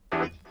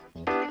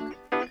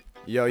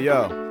Yo,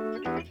 yo.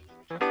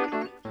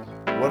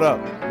 What up?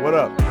 What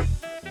up?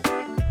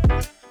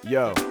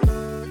 Yo.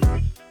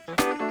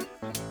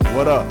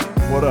 What up?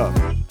 What up?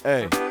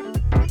 Hey.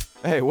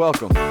 Hey,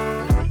 welcome.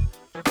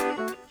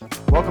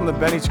 Welcome to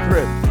Benny's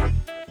crib.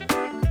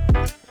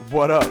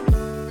 What up?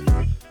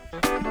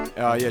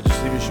 Yeah,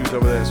 just leave your shoes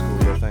over there. It's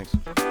cool. Yeah, thanks.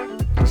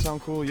 That sound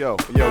cool? Yo,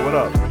 what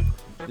up?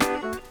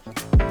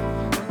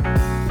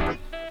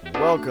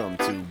 Welcome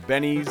to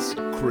Benny's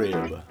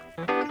crib.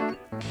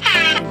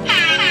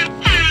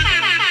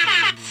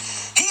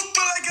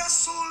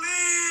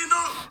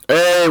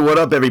 Hey, what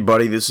up,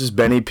 everybody? This is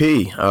Benny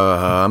P.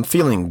 I'm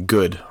feeling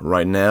good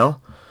right now,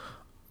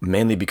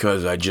 mainly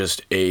because I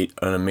just ate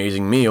an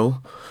amazing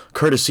meal,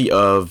 courtesy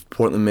of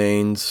Portland,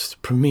 Maine's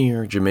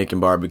premier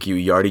Jamaican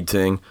BBQ Yardie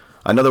Ting.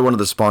 Another one of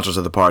the sponsors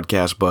of the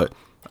podcast, but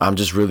I'm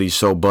just really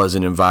so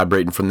buzzing and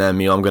vibrating from that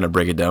meal. I'm going to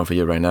break it down for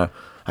you right now.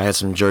 I had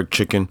some jerk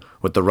chicken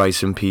with the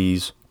rice and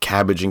peas,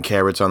 cabbage and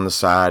carrots on the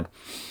side,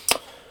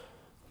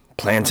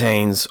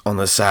 plantains on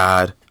the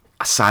side,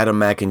 a side of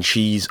mac and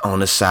cheese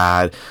on the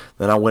side.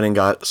 Then I went and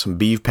got some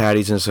beef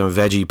patties and some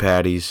veggie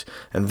patties.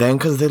 And then,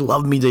 because they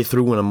love me, they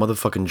threw in a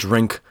motherfucking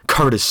drink,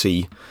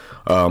 courtesy.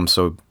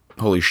 So,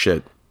 holy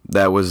shit.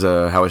 That was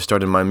how I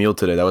started my meal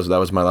today. That was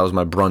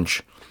my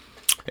brunch.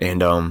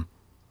 And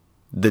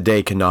the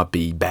day cannot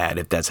be bad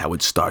if that's how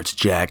it starts,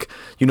 Jack.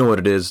 You know what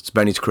it is. It's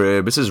Benny's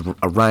crib. This is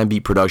a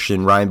RhymeBeat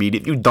production. RhymeBeat,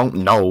 if you don't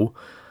know,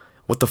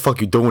 what the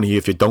fuck you doing here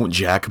if you don't,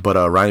 Jack? But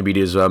RhymeBeat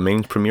is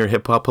Maine's premier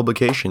hip-hop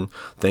publication.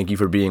 Thank you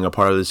for being a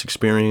part of this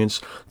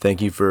experience.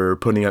 Thank you for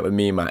putting up with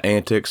me and my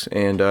antics.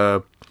 And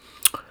we're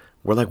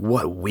like,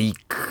 what,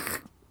 week?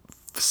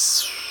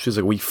 It's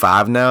like week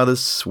 5 now,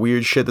 this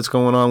weird shit that's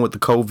going on with the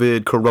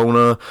COVID,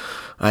 corona.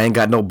 I ain't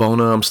got no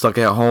bona. I'm stuck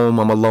at home.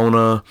 I'm a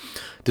loner.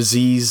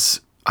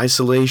 Disease,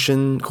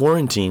 isolation,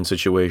 quarantine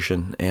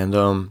situation. And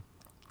I'm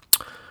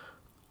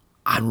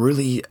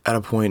really at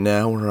a point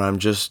now where I'm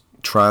just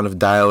trying to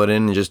dial it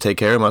in and just take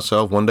care of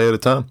myself one day at a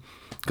time,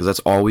 because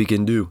that's all we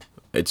can do.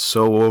 It's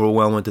so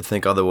overwhelming to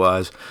think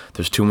otherwise.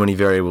 There's too many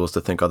variables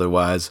to think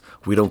otherwise.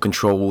 We don't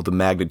control the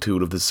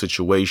magnitude of the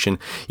situation.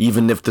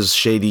 Even if there's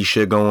shady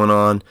shit going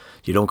on,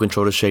 you don't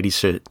control the shady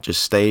shit.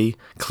 Just stay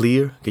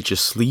clear, get your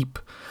sleep,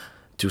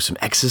 do some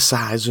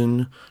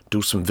exercising,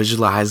 do some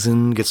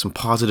visualizing, get some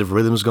positive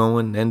rhythms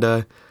going, and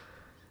it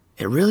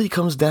really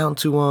comes down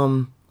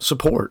to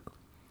support.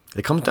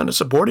 It comes down to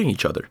supporting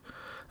each other.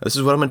 This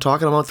is what I've been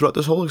talking about throughout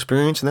this whole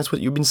experience, and that's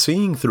what you've been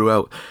seeing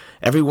throughout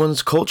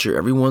everyone's culture,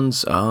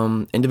 everyone's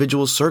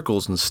individual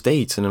circles and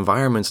states and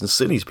environments and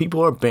cities.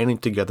 People are banding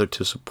together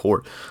to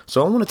support.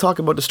 So I want to talk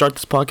about, to start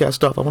this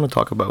podcast off, I want to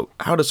talk about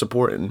how to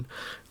support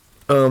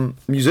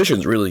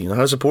musicians, really, how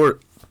to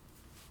support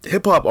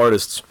hip-hop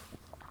artists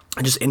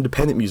and just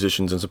independent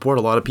musicians, and support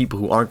a lot of people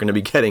who aren't going to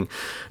be getting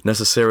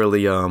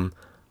necessarily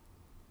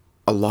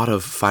a lot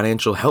of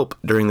financial help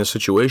during this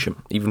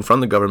situation, even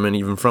from the government,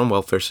 even from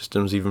welfare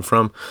systems, even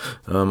from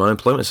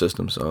unemployment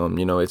systems.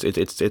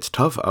 It's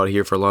tough out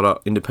here for a lot of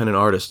independent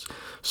artists.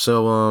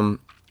 So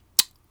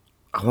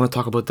I want to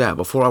talk about that.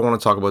 Before I want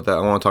to talk about that,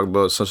 I want to talk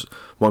about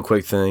one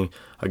quick thing.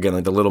 Again,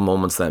 like the little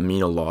moments that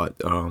mean a lot,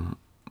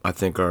 I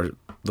think are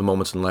the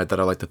moments in life that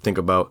I like to think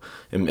about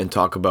and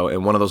talk about.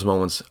 And one of those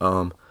moments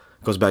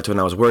goes back to when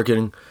I was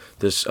working.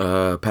 This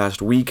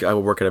past week, I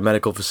would work at a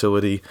medical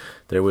facility.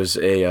 There was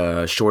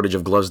a shortage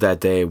of gloves that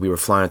day. We were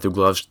flying through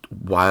gloves,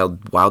 wild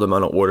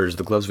amount of orders.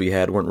 The gloves we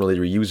had weren't really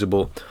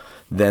reusable.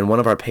 Then one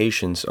of our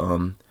patients,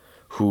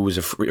 who was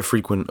a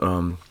frequent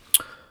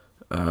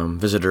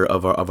visitor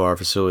of our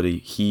facility,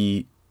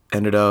 he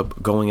ended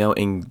up going out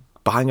and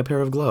buying a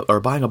pair of gloves, or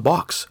buying a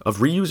box of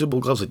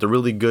reusable gloves, like the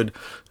really good,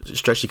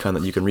 stretchy kind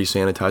that you can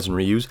re-sanitize and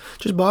reuse.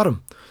 Just bought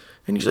them.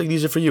 And he's like,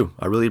 these are for you.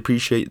 I really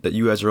appreciate that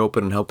you guys are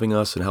open and helping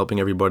us and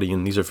helping everybody,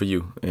 and these are for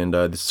you. And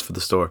this is for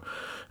the store.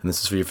 And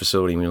this is for your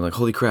facility. And we were like,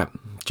 holy crap,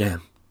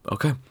 jam.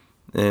 Okay.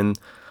 And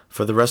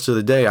for the rest of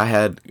the day, I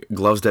had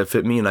gloves that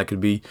fit me, and I could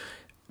be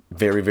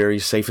very, very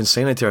safe and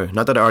sanitary.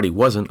 Not that I already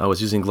wasn't. I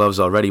was using gloves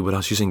already, but I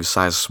was using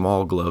size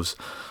small gloves.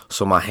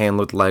 So my hand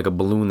looked like a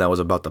balloon that was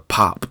about to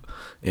pop.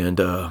 And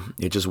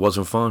it just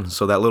wasn't fun.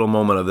 So that little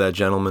moment of that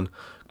gentleman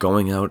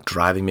going out,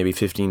 driving maybe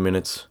 15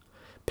 minutes,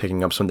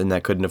 picking up something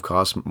that couldn't have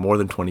cost more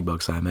than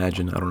 $20, I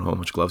imagine. I don't know how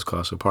much gloves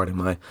cost, so pardon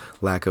my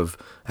lack of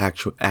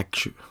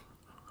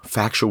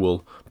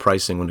factual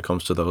pricing when it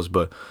comes to those.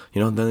 But,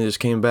 then they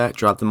just came back,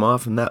 dropped them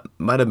off, and that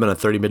might have been a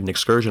 30-minute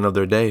excursion of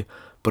their day,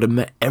 but it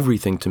meant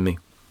everything to me.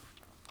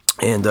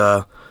 And,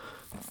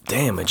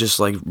 damn, it just,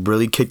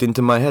 really kicked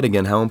into my head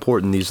again how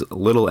important these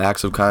little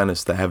acts of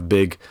kindness that have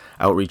big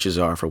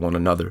outreaches are for one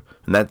another.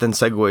 And that then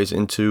segues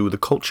into the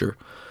culture.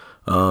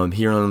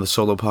 Here on the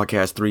solo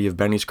podcast 3 of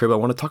Benny's Crib, I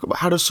want to talk about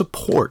how to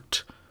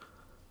support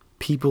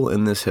people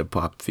in this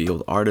hip-hop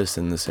field, artists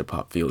in this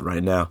hip-hop field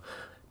right now,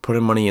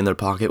 putting money in their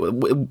pocket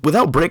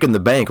without breaking the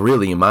bank,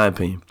 really, in my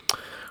opinion.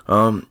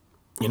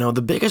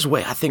 The biggest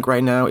way, I think,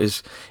 right now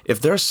is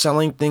if they're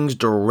selling things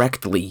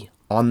directly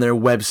on their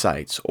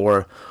websites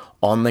or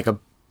on, a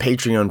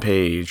Patreon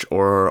page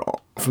or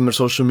from their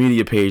social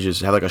media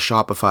pages, have like a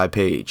Shopify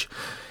page.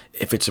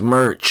 If it's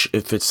merch,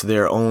 if it's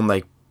their own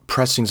like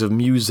pressings of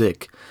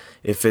music,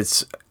 if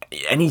it's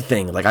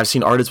anything, like I've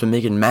seen artists been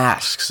making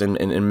masks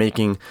and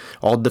making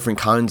all different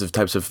kinds of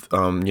types of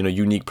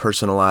unique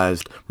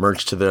personalized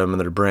merch to them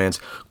and their brands.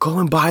 Go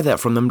and buy that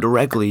from them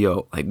directly,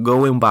 yo. Like,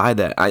 go and buy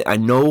that. I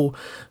know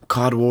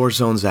COD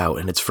Warzone's out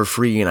and it's for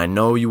free, and I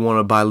know you want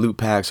to buy loot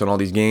packs on all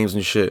these games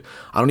and shit.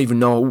 I don't even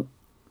know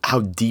how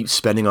deep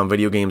spending on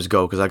video games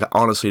go, because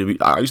honestly,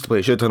 I used to play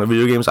a shit ton of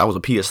video games. I was a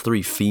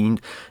PS3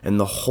 fiend, and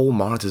the whole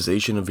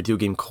monetization of video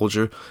game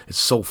culture is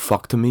so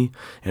fucked to me,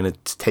 and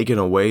it's taken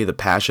away the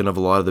passion of a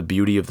lot of the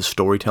beauty of the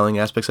storytelling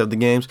aspects of the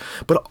games.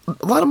 But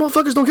a lot of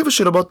motherfuckers don't give a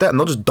shit about that, and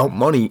they'll just dump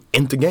money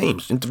into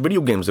games, into video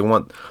games. They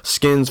want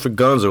skins for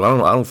guns, or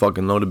I don't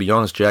fucking know, to be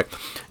honest, Jack.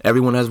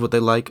 Everyone has what they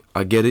like.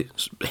 I get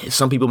it.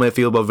 Some people may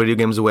feel about video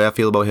games the way I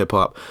feel about hip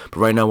hop, but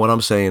right now what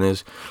I'm saying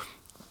is,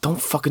 don't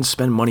fucking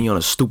spend money on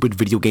a stupid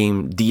video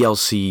game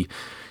DLC.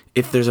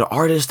 If there's an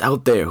artist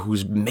out there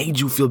who's made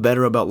you feel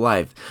better about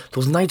life,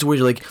 those nights where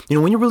you're like,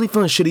 when you're really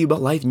feeling shitty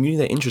about life, and you need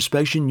that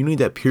introspection, you need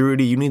that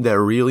purity, you need that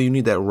real, you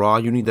need that raw,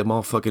 you need that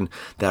motherfucking,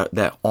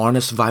 that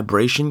honest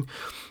vibration.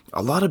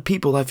 A lot of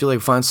people, I feel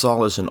like, find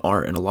solace in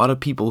art, and a lot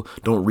of people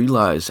don't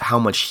realize how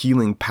much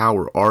healing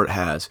power art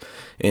has.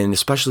 And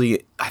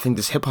especially, I think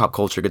this hip-hop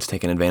culture gets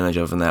taken advantage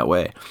of in that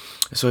way.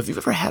 So if you've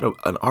ever had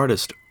an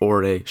artist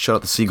or shout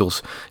out the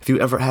Seagulls, if you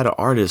ever had an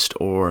artist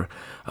or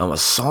a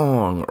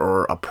song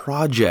or a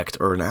project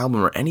or an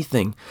album or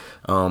anything,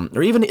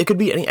 or even it could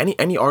be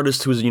any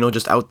artist who's,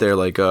 just out there,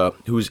 like,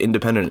 who's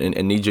independent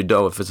and needs your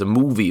dough, if it's a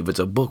movie, if it's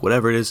a book,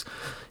 whatever it is,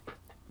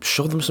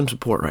 show them some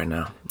support right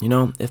now.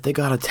 If they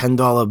got a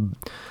 $10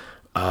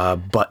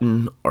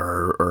 button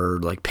or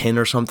like pin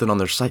or something on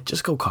their site,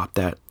 just go cop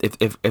that.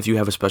 If you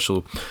have a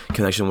special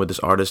connection with this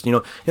artist,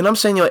 and I'm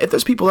saying, if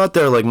there's people out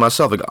there like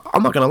myself, like,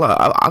 I'm not gonna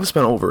lie, I've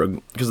spent over,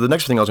 because the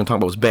next thing I was gonna talk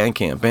about was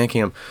Bandcamp.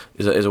 Bandcamp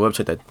is a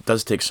website that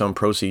does take some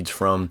proceeds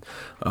from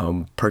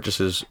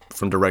purchases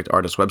from direct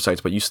artist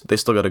websites, but they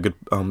still got a good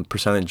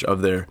percentage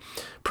of their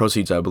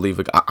proceeds, I believe.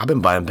 Like, I've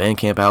been buying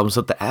Bandcamp albums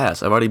up the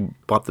ass. I've already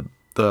bought the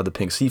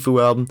Pink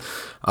Sifu album.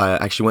 I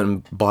actually went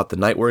and bought the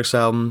Nightworks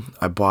album.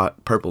 I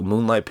bought Purple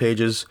Moonlight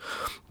Pages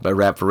by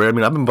Rap for Rare. I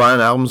mean, I've been buying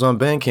albums on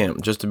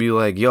Bandcamp just to be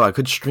like, yo, I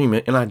could stream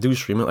it, and I do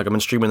stream it. Like, I've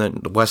been streaming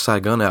the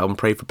Westside Gunn album,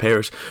 Pray for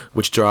Paris,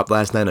 which dropped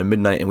last night at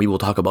midnight, and we will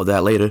talk about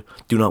that later.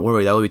 Do not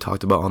worry, that will be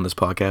talked about on this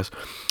podcast.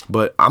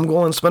 But I'm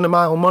going and spending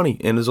my own money,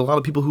 and there's a lot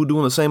of people who are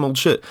doing the same old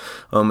shit.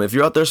 If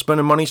you're out there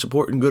spending money,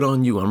 supporting, good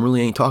on you. I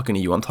really ain't talking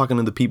to you. I'm talking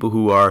to the people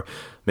who are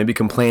maybe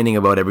complaining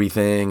about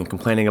everything and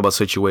complaining about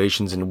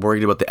situations and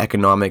worried about the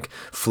economic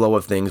flow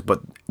of things, but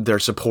they're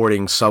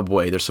supporting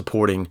Subway, they're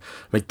supporting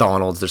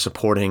McDonald's, they're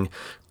supporting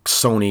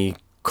Sony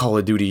Call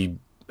of Duty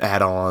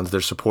add-ons,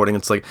 they're supporting.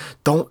 It's like,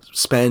 don't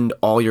spend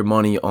all your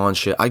money on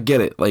shit. I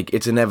get it, like,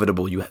 it's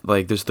inevitable.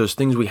 There's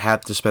things we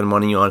have to spend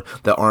money on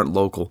that aren't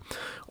local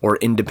or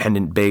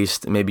independent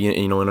based, maybe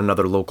in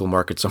another local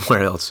market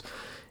somewhere else.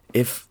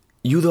 If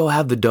you though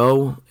have the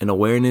dough and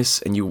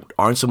awareness, and you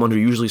aren't someone who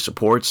usually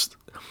supports,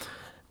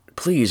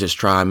 please just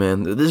try,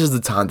 man. This is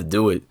the time to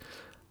do it.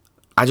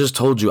 I just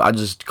told you, I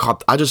just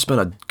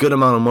spent a good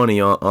amount of money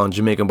on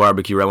Jamaican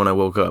BBQ right when I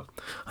woke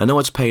up. I know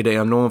it's payday,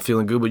 I know I'm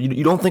feeling good, but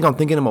you don't think I'm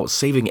thinking about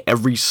saving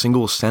every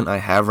single cent I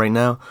have right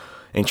now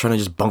and trying to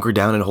just bunker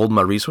down and hold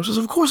my resources?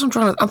 Of course I'm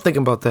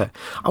thinking about that.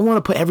 I want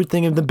to put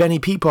everything in the Benny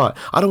P pot.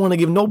 I don't want to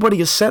give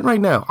nobody a cent right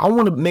now. I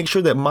want to make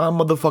sure that my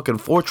motherfucking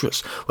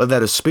fortress, whether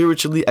that is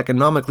spiritually,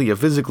 economically, or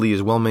physically,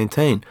 is well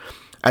maintained.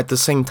 At the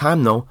same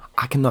time, though,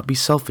 I cannot be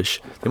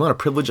selfish. The amount of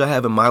privilege I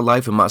have in my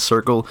life, in my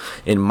circle,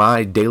 in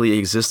my daily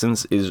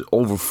existence is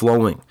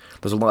overflowing.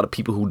 There's a lot of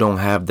people who don't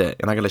have that,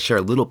 and I gotta share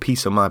a little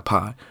piece of my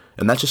pie.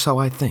 And that's just how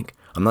I think.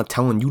 I'm not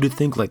telling you to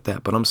think like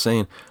that, but I'm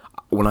saying,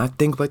 when I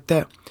think like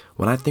that,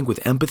 when I think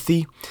with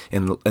empathy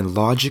and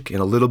logic and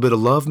a little bit of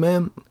love,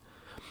 man,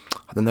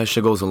 I think that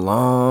shit goes a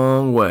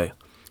long way.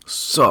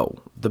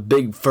 So, the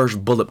big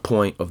first bullet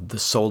point of the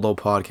solo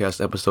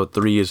podcast episode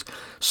 3 is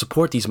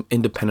support these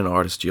independent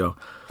artists, yo.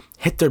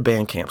 Hit their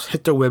Bandcamps,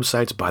 hit their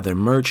websites, buy their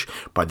merch,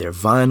 buy their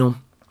vinyl,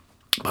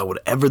 buy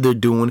whatever they're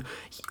doing.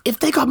 If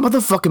they got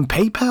motherfucking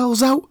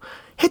PayPals out,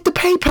 hit the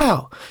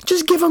PayPal.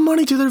 Just give them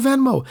money to their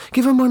Venmo.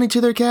 Give them money to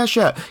their Cash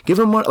App. Give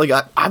them money.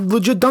 Like, I've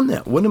legit done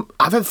that.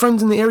 I've had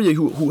friends in the area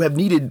who have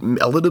needed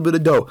a little bit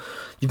of dough.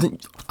 You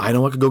think, I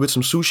know I could go get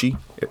some sushi.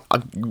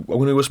 I'm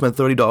going to go spend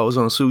 $30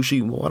 on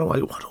sushi.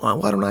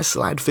 Why don't I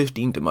slide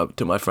 15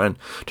 to my friend,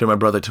 to my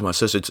brother, to my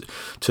sister,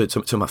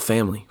 to my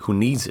family who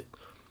needs it?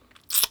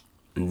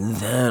 And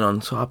then on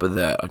top of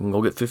that, I can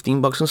go get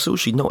 $15 on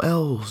sushi. No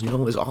L's.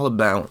 It's all a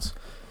balance.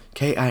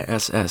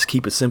 KISS.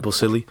 Keep it simple,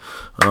 silly.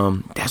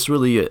 That's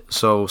really it.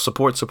 So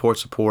support.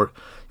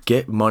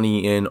 Get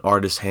money in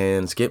artists'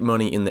 hands. Get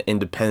money in the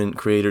independent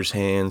creators'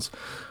 hands.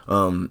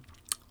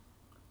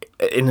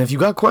 And if you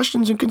got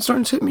questions and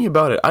concerns, hit me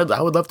about it.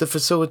 I would love to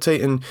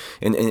facilitate and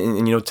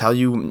tell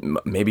you.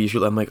 Maybe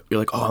you're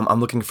like, oh, I'm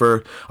looking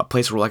for a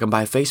place where I can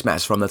buy a face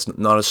mask from that's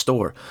not a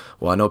store.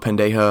 Well, I know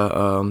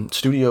Pendeja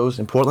Studios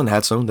in Portland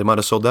had some. They might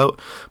have sold out,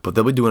 but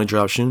they'll be doing a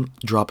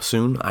drop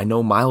soon. I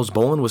know Miles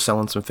Boland was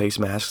selling some face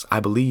masks, I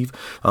believe.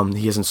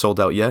 He hasn't sold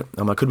out yet.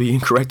 I could be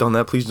incorrect on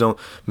that. Please don't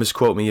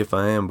misquote me if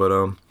I am, but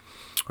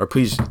or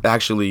please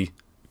actually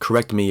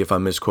correct me if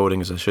I'm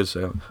misquoting, as I should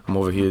say. I'm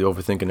over here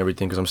overthinking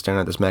everything because I'm staring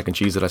at this mac and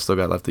cheese that I still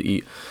got left to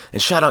eat.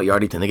 And shout out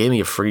YURRR. They gave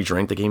me a free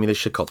drink. They gave me this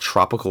shit called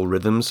Tropical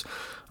Rhythms.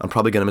 I'm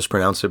probably going to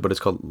mispronounce it, but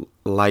it's called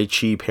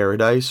Lychee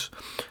Paradise.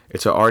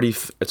 It's an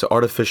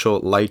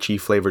artificial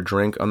lychee flavored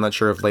drink. I'm not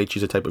sure if lychee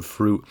is a type of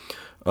fruit,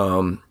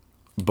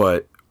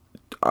 but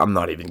I'm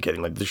not even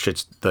kidding. Like, this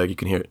shit's, like, you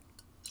can hear it.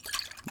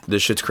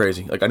 This shit's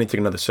crazy. Like, I need to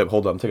take another sip.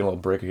 Hold on, I'm taking a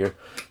little break here.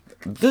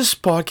 This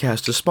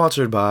podcast is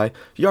sponsored by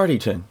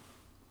YURRR.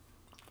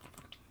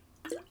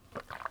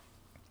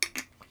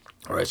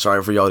 Alright,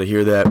 sorry for y'all to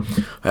hear that.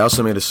 I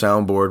also made a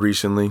soundboard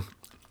recently,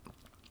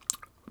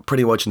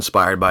 pretty much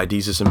inspired by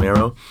Desus and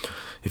Mero.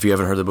 If you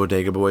haven't heard the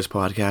Bodega Boys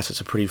podcast, it's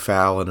a pretty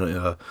foul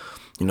and,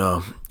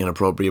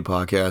 inappropriate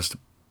podcast,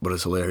 but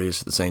it's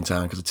hilarious at the same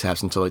time because it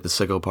taps into, like, the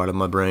sicko part of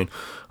my brain.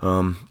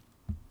 Allegedly.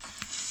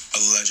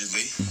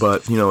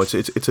 But,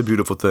 it's a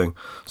beautiful thing.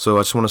 So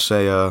I just want to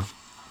say,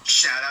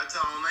 shout out to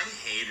all my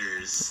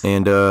haters.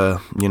 And,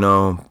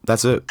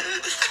 that's it.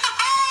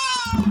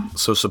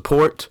 So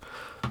support,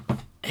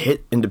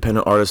 hit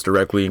independent artists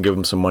directly and give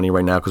them some money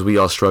right now because we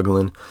all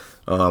struggling.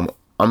 I'm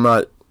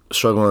not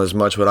struggling as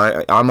much,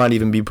 but I might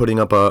even be putting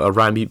up a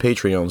RhymeBeat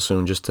Patreon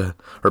soon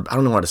or I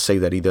don't know how to say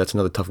that either. That's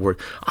another tough word.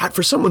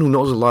 For someone who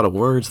knows a lot of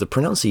words, the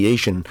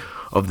pronunciation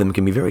of them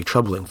can be very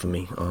troubling for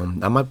me.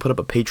 I might put up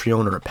a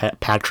Patreon or a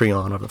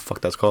Patreon, whatever the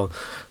fuck that's called,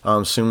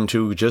 soon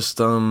too. Just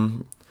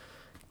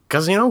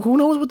cause who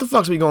knows what the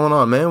fuck's be going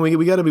on, man.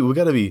 We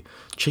gotta be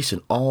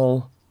chasing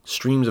all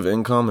streams of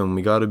income, and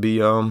we gotta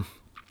be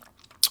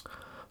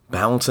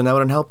balancing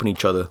out and helping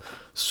each other.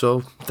 So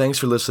thanks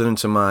for listening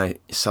to my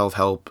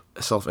self-help,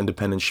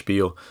 self-independent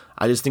spiel.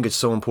 I just think it's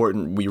so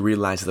important we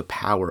realize the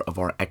power of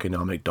our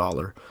economic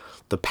dollar,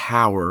 the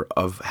power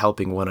of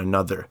helping one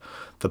another,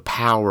 the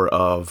power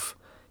of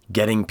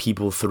getting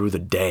people through the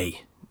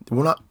day.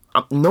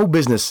 No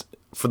business,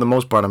 for the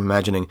most part, I'm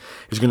imagining,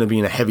 is going to be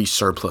in a heavy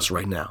surplus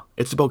right now.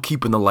 It's about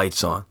keeping the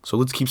lights on. So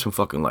let's keep some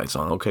fucking lights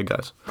on, okay,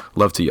 guys?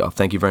 Love to y'all.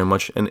 Thank you very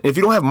much. And if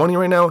you don't have money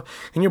right now,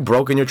 and you're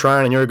broke and you're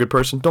trying and you're a good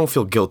person, don't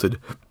feel guilted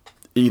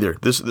either.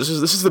 This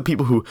is the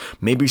people who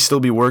maybe still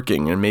be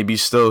working and maybe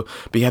still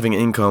be having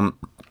income,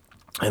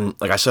 and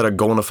like I said, are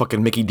going to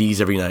fucking Mickey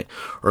D's every night,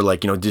 or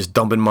just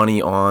dumping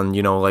money on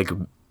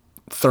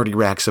 30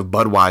 racks of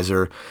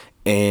Budweiser.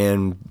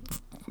 And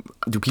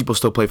do people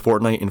still play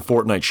Fortnite and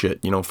Fortnite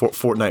shit?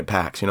 Fortnite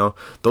packs.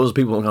 Those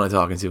people I'm kind of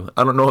talking to.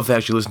 I don't know if they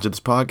actually listen to this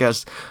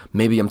podcast.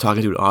 Maybe I'm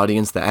talking to an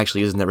audience that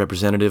actually isn't that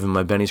representative in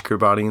my Benny's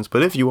Crib audience.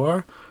 But if you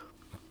are,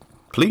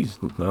 please,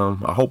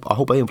 I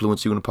hope I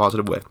influence you in a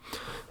positive way.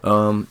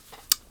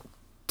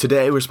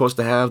 Today we're supposed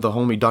to have the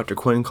homie Dr.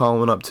 Quinn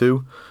calling up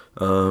too.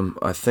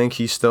 I think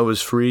he still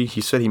is free.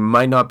 He said he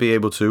might not be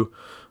able to.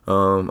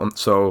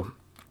 So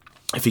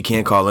if he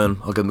can't call in,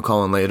 I'll give him a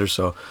call in later.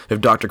 So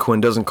if Dr. Quinn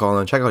doesn't call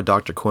in, check out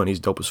Dr. Quinn. He's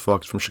dope as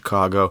fuck. He's from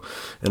Chicago,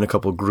 in a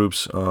couple of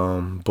groups,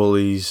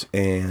 Bullies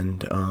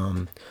and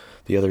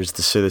the other is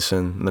The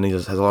Citizen. And then he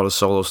has a lot of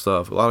solo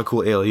stuff, a lot of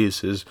cool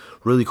aliases,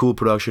 really cool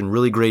production,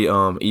 really great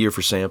ear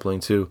for sampling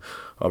too.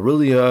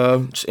 Really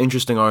just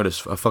interesting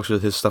artist. I fucks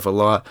with his stuff a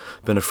lot.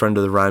 Been a friend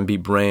of the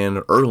RhymeBeat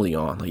brand early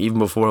on, like even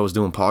before I was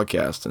doing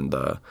podcasts. And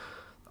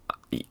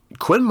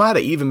Quinn might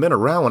have even been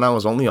around when I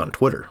was only on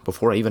Twitter,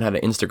 before I even had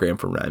an Instagram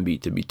for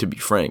RhymeBeat, to be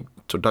frank.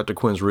 So Dr.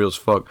 Quinn's real as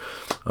fuck.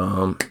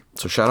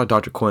 So shout out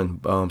Dr. Quinn.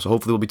 So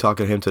hopefully we'll be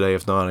talking to him today.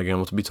 If not, again,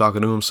 we'll be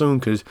talking to him soon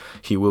because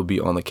he will be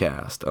on the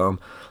cast.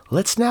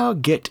 Let's now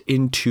get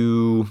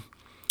into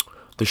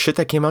the shit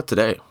that came out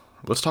today.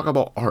 Let's talk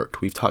about art.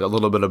 We've talked a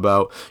little bit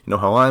about,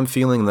 how I'm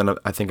feeling, and then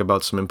I think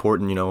about some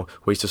important,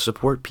 ways to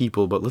support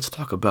people. But let's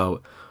talk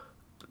about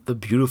the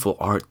beautiful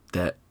art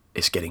that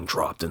is getting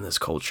dropped in this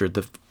culture.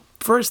 The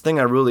first thing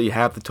I really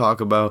have to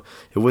talk about,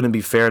 it wouldn't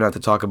be fair not to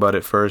talk about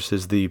it first,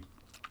 is the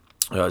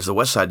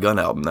Westside Gunn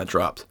album that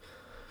dropped.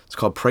 It's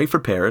called Pray for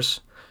Paris.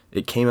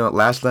 It came out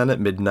last night at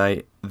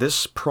midnight.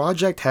 This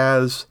project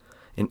has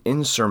an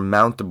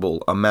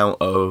insurmountable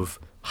amount of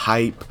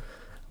hype,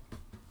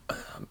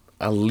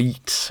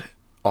 elite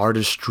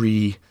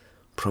artistry,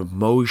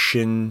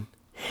 promotion,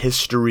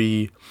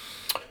 history,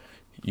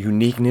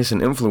 uniqueness,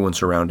 and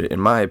influence around it, in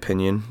my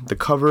opinion. The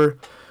cover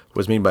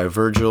was made by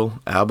Virgil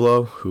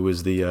Abloh, who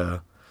is the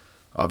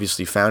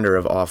obviously founder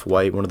of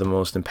Off-White, one of the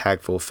most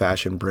impactful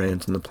fashion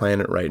brands on the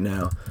planet right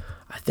now.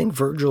 I think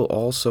Virgil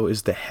also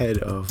is the head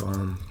of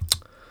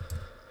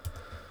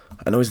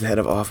I know he's the head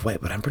of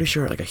Off-White, but I'm pretty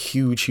sure like a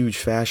huge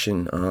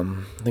fashion.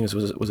 I think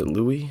was it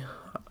Louis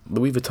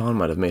Vuitton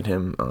might have made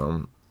him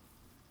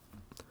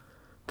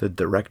the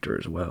director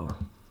as well.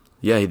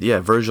 Yeah.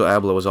 Virgil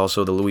Abloh was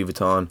also the Louis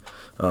Vuitton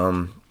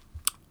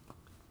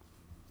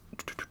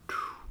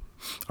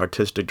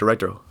artistic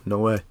director. No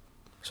way.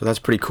 So that's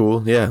pretty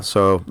cool. Yeah.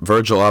 So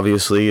Virgil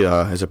obviously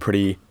is a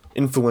pretty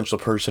influential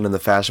person in the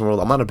fashion world.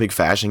 I'm not a big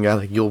fashion guy.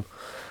 Like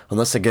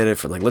unless I get it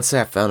for like, let's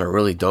say I found a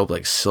really dope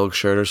like silk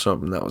shirt or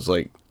something that was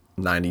like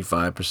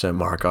 95%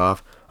 mark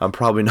off, I'm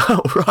probably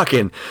not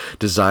rocking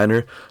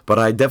designer. But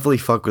I definitely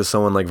fuck with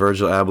someone like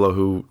Virgil Abloh,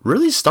 who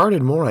really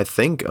started more, I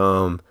think,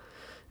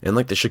 in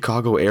like the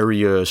Chicago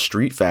area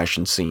street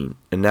fashion scene,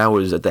 and now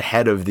is at the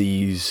head of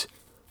these,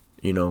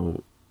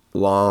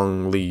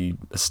 longly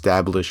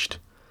established,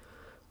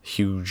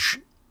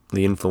 hugely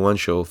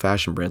influential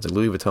fashion brands. Like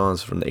Louis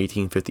Vuitton's from the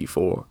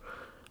 1854.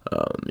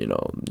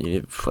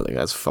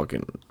 That's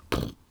fucking,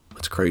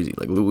 that's crazy.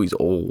 Like Louis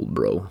old,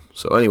 bro.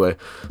 So anyway,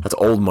 that's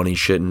old money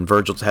shit, and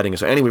Virgil's heading.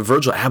 So anyway,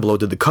 Virgil Abloh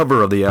did the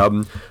cover of the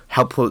album,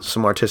 helped put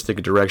some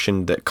artistic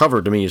direction. That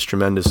cover to me is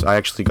tremendous. I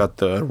actually got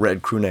the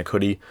red crewneck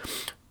hoodie,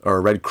 or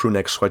red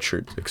crewneck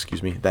sweatshirt,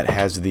 excuse me, that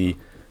has the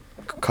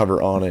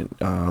cover on it.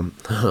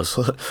 It's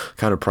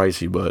kind of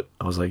pricey, but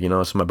I was like,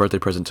 it's my birthday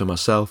present to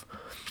myself.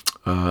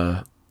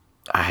 I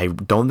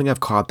don't think I've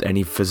copped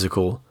any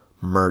physical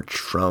merch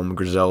from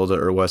Griselda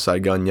or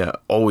Westside Gunn yet.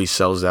 Always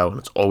sells out, and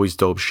it's always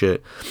dope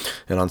shit.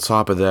 And on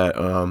top of that,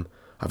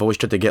 I've always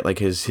tried to get like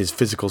his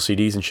physical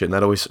CDs and shit, and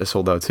that always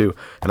sold out too.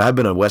 And I've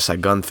been a Westside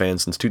Gunn fan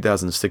since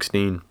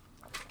 2016.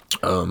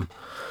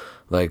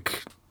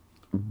 Like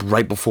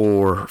right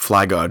before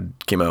Fly God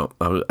came out,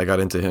 I got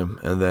into him.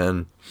 And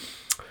then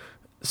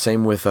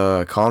same with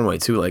Conway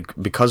too. Like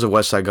because of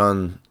Westside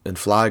Gunn and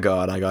Fly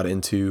God, I got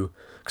into,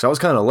 because I was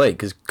kind of late,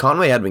 because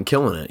Conway had been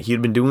killing it. He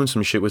had been doing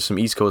some shit with some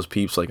East Coast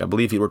peeps. Like I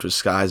believe he worked with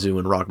Sky Zoo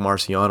and Rock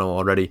Marciano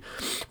already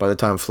by the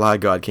time Fly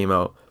God came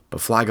out. But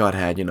Fly God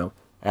had,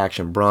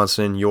 Action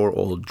Bronson, Your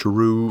Old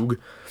Droog,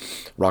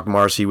 Rock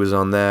Marcy was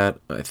on that.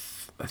 I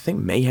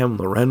think Mayhem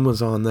Loren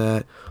was on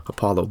that.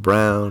 Apollo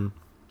Brown.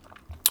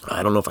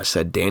 I don't know if I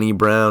said Danny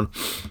Brown.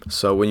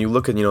 So when you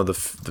look at,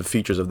 the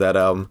features of that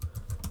album,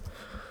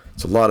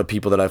 it's a lot of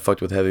people that I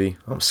fucked with heavy.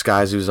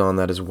 Sky Zoo's on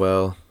that as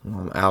well.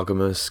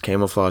 Alchemist,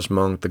 Camouflage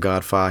Monk, The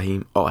God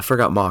Fahim. Oh, I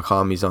forgot Mark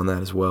Hami's on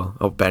that as well.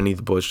 Oh, Benny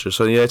the Butcher.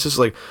 So yeah, it's just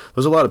like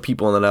there's a lot of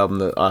people on that album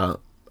that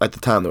at the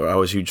time that I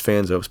was huge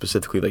fans of,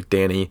 specifically like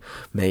Danny,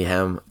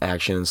 Mayhem,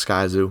 Action, and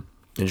Sky Zoo,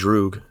 and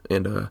Droog,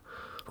 and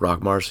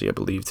Rock Marcy, I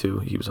believe too.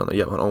 He was on there.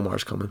 Yeah, when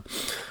Omar's coming.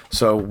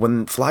 So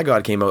when Fly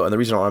God came out, and the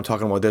reason why I'm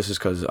talking about this is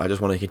because I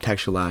just want to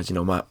contextualize,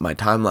 my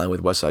timeline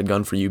with Westside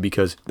Gunn for you,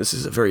 because this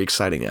is a very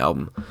exciting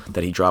album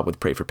that he dropped with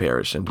Pray for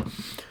Paris. And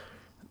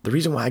the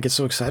reason why I get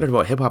so excited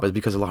about hip hop is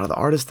because a lot of the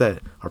artists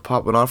that are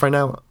popping off right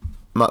now,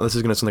 this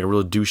is gonna sound like a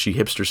real douchey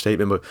hipster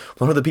statement, but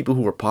one of the people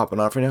who are popping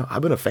off right now,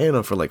 I've been a fan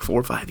of for like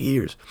 4 or 5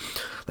 years.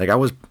 Like I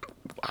was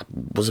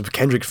a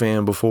Kendrick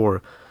fan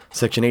before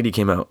Section 80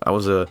 came out. I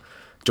was a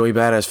Joey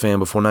Badass fan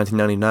before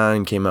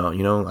 1999 came out.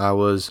 I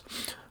was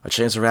a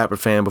Chance the Rapper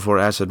fan before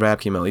Acid Rap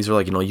came out. These are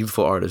like,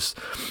 youthful artists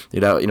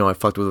that, I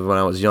fucked with when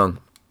I was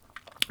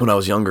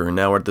younger. And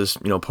now we're at this,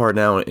 part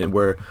now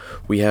where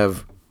we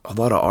have a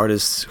lot of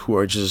artists who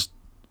are just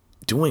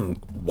doing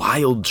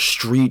wild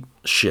street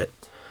shit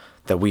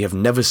that we have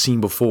never seen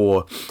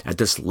before at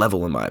this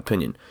level, in my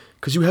opinion.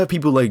 Because you have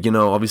people like,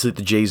 obviously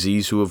the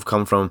Jay-Z's who have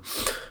come from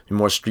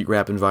more street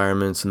rap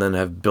environments and then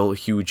have built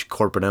huge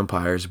corporate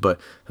empires. But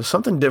there's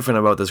something different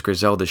about this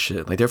Griselda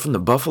shit. Like, they're from the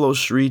Buffalo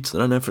streets,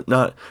 and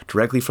not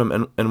directly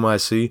from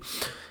NYC.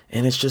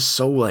 And it's just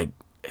so, like,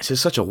 it's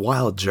just such a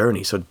wild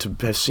journey. So to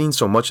have seen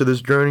so much of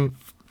this journey,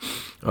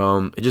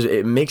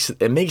 it makes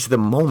the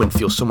moment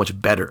feel so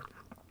much better.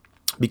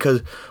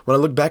 Because when I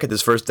look back at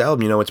this first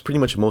album, it's pretty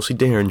much mostly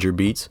Derringer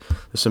beats.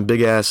 There's some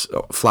big ass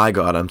Fly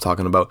God I'm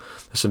talking about.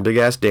 There's some big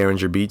ass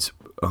Derringer beats,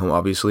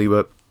 obviously,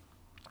 but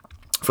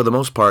for the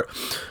most part,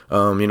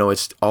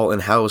 it's all in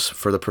house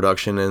for the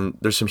production, and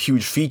there's some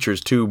huge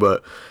features too.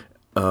 But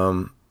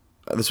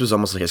this was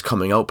almost like his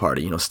coming out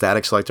party.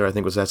 Static Selector I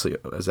think was actually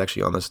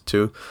on this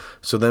too.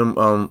 So then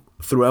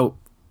throughout.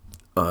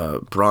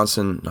 I'm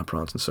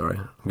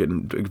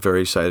getting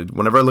very excited.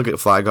 Whenever I look at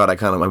Fly God, I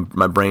kind of,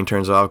 my brain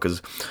turns off,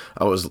 because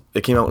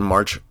it came out in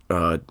March,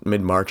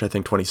 mid-March, I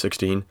think,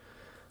 2016.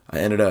 I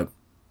ended up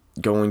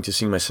going to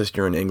see my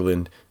sister in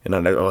England, and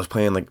I was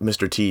playing like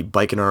Mr. T,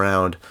 biking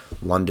around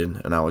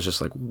London, and I was just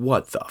like,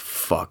 what the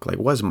fuck? Like,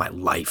 what is my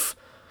life?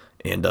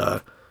 And,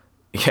 and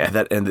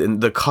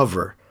the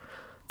cover,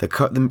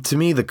 to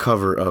me, the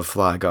cover of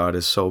Fly God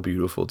is so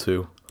beautiful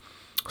too.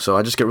 So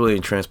I just get really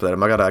entranced by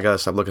that. I gotta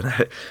stop looking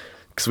at it,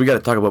 because we got to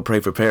talk about Pray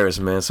for Paris,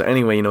 man. So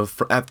anyway,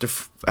 after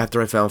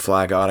I found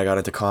Fly God, I got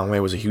into Conway.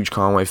 Was a huge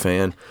Conway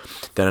fan.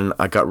 Then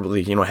I got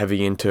really,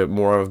 heavy into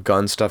more of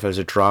Gunn stuff as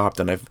it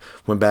dropped, and I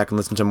went back and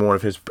listened to more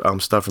of his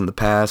stuff from the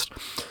past.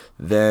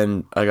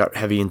 Then I got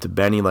heavy into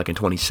Benny, like in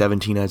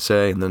 2017, I'd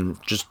say, and then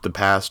just the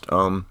past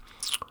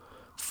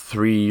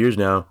 3 years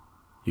now.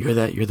 You hear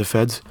that? You hear the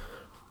feds?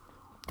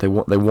 They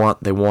want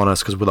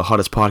us because we're the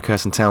hottest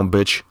podcast in town,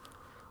 bitch.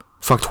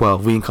 Fuck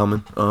 12, we ain't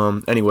coming.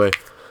 Anyway.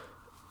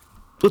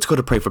 let's go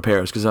to Pray for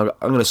Paris, because I'm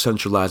gonna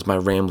centralize my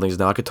ramblings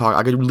now. I could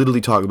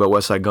literally talk about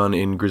Westside Gunn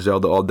and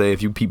Griselda all day.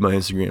 If you peeped my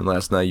Instagram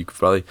last night, you could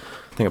probably,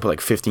 I think I put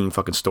like 15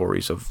 fucking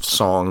stories of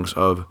songs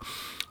of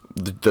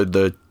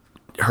the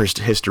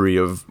history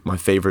of my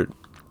favorite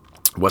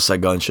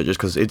Westside Gunn shit, just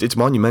because it's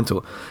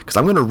monumental. Because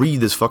I'm gonna read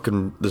this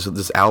fucking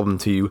this album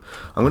to you.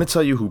 I'm gonna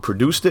tell you who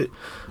produced it,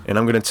 and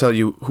I'm gonna tell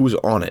you who's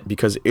on it,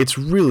 because it's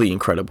really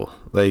incredible.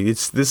 Like,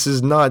 this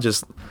is not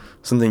just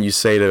something you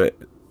say to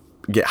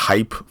get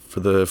hype for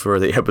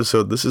the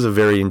episode. This is a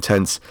very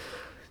intense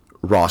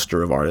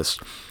roster of artists.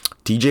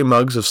 DJ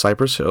Muggs of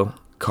Cypress Hill,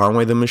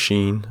 Conway the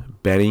Machine,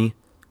 Benny,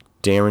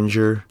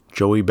 Derringer,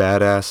 Joey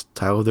Badass,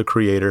 Tyler the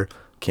Creator,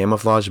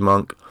 Camouflage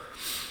Monk,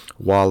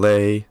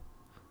 Wale,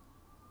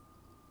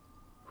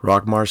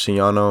 Rock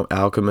Marciano,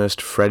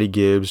 Alchemist, Freddie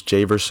Gibbs,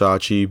 Jay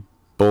Versace,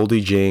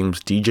 Boldy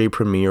James, DJ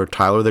Premier,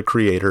 Tyler the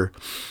Creator,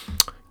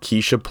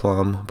 Keisha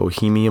Plum,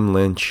 Bohemian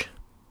Lynch,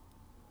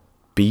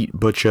 Beat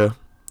Butcher,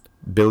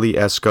 Billy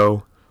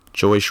Esco,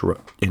 Joyce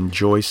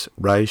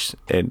Rice,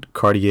 and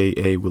Cartier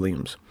A.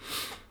 Williams.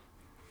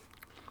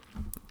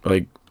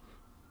 Like,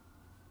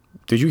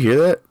 did you hear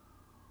that?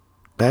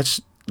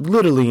 That's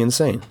literally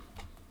insane.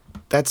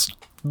 That's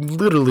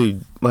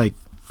literally, like,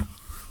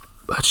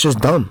 that's just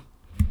done.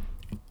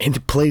 And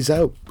it plays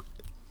out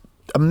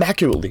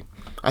immaculately.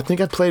 I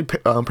think I've played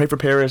Pray for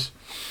Paris.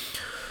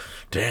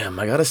 Damn,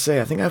 I gotta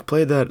say, I think I've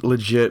played that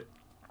legit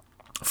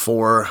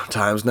 4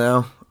 times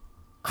now.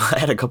 I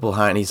had a couple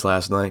Heinies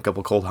last night, a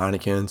couple cold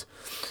Heinekens.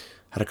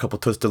 Had a couple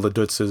Twisted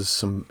Ladutzes,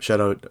 some shout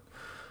out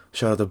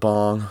to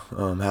Bong.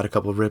 Had a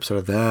couple rips out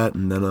of that,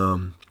 and then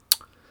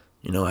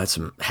I had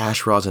some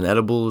hash rods and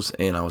edibles,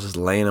 and I was just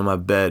laying in my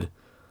bed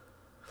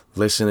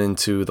listening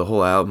to the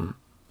whole album.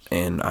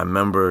 And I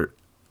remember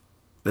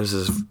there's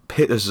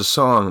a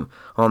song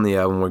on the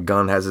album where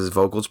Gunn has his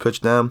vocals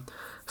pitched down.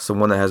 It's the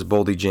one that has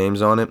Boldy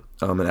James on it,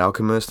 an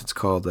Alchemist. It's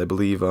called, I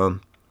believe,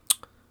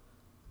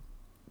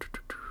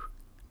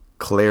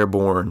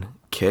 Claiborne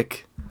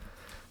Kick.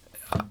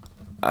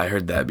 I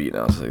heard that beat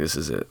and I was like, this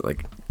is it.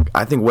 Like,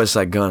 I think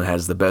Westside Gunn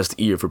has the best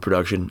ear for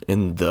production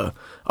in the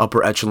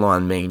upper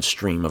echelon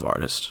mainstream of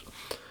artists.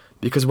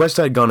 Because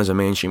Westside Gunn is a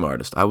mainstream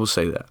artist, I will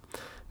say that.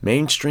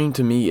 Mainstream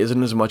to me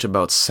isn't as much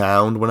about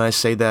sound when I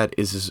say that.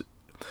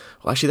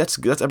 Well, actually,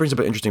 that brings up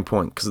an interesting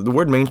point, because the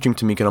word mainstream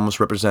to me can almost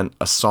represent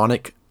a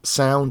sonic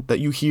sound that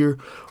you hear,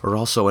 or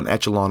also an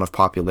echelon of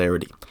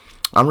popularity.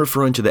 I'm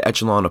referring to the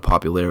echelon of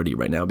popularity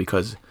right now,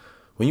 because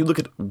when you look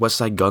at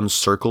Westside Gunn's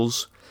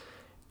circles,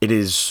 it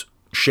is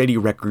Shady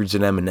Records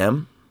and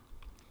Eminem,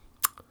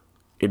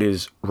 it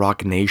is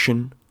Rock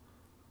Nation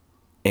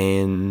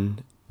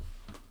and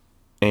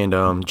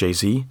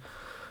Jay-Z.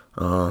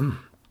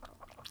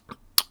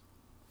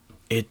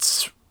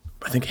 It's,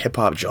 I think, Hip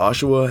Hop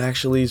Joshua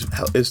actually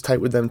is tight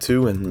with them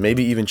too, and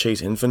maybe even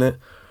Chase Infinite.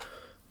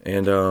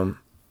 And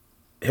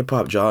Hip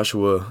Hop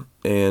Joshua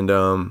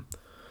and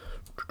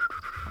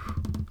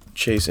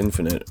Chase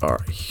Infinite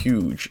are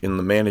huge in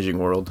the managing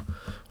world,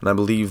 and I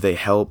believe they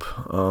help,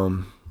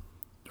 or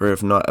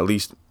if not, at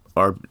least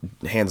are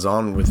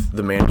hands-on with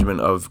the management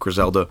of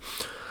Griselda.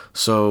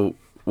 So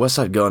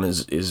Westside Gunn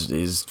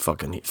is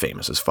fucking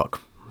famous as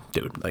fuck,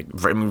 dude. Like,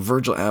 I mean,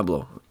 Virgil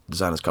Abloh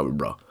designed his cover,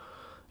 bro.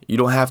 You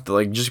don't have to,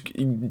 like,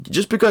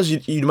 just because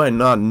you might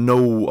not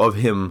know of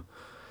him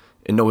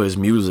and know his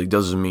music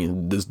doesn't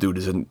mean this dude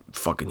isn't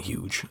fucking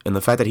huge. And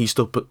the fact that he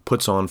still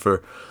puts on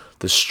for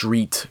the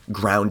street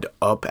ground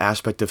up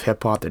aspect of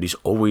hip hop, that he's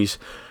always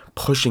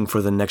pushing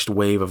for the next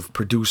wave of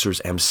producers,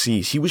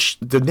 MCs.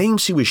 The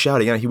names he was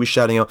shouting out. He was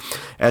shouting out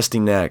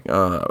Estinak,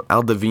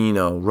 Al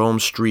Divino, Rome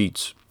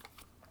Streets,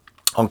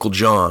 Uncle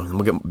John. And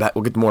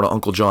we'll get more to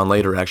Uncle John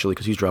later, actually,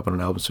 because he's dropping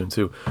an album soon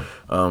too.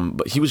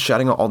 But he was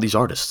shouting out all these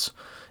artists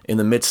in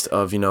the midst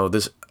of,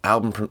 this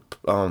album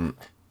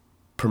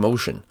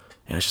promotion,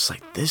 and it's just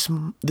like this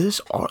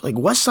art, like,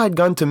 Westside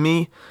Gunn to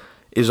me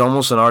is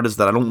almost an artist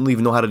that I don't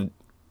even know how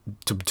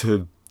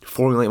to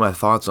formulate my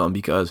thoughts on,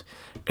 because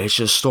it's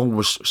just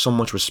so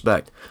much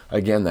respect.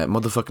 Again, that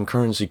motherfucking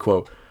Currency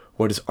quote: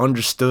 "What is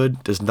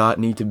understood does not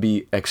need to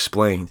be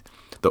explained."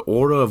 The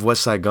aura of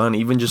Westside Gunn,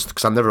 even just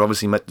because I've never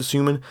obviously met this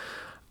human,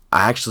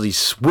 I actually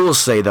will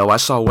say, though, I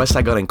saw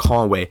Westside Gunn in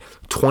Conway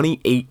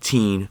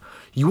 2018.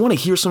 You want to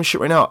hear some shit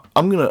right now?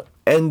 I'm going to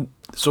end.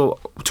 So,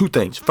 2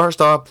 things.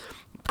 First off,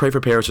 Pray for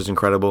Paris is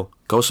incredible.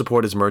 Go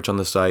support his merch on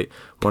the site.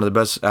 One of the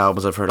best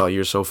albums I've heard all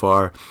year so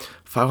far.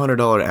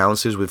 $500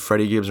 Ounces with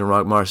Freddie Gibbs and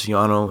Rock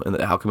Marciano and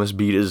the Alchemist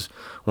beat is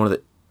one of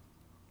the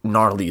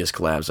gnarliest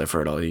collabs I've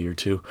heard all year,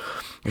 too.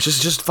 It's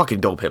just fucking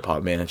dope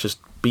hip-hop, man. It's just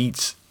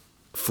beats,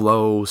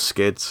 flow,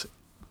 skits,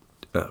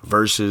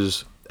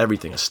 verses,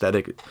 everything,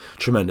 aesthetic,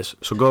 tremendous.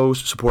 So go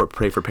support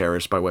Pray for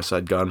Paris by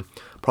Westside Gunn.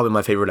 Probably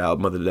my favorite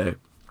album of the day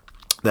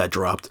that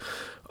dropped.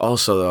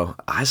 Also, though,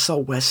 I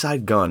saw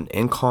Westside Gunn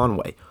in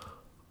Conway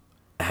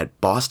at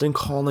Boston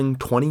Calling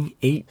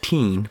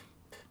 2018.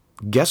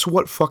 Guess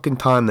what fucking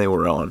time they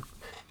were on?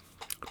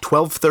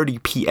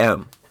 12:30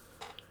 p.m.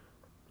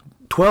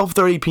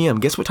 12:30 p.m.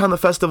 Guess what time the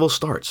festival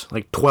starts?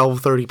 Like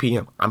 12:30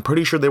 p.m. I'm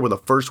pretty sure they were the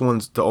first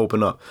ones to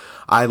open up.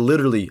 I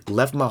literally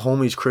left my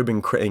homie's crib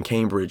in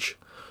Cambridge,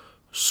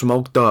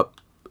 smoked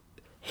up,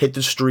 hit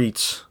the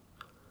streets,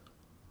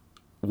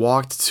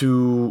 walked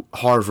to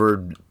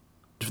Harvard,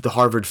 to the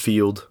Harvard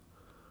field,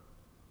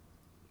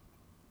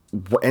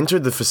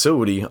 entered the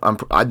facility.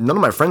 None of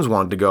my friends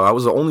wanted to go. I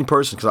was the only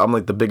person because I'm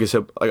like the biggest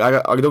hip. Like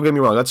don't get me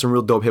wrong, I got some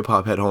real dope hip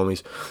hop head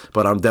homies,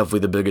 but I'm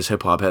definitely the biggest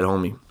hip hop head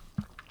homie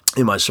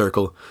in my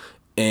circle.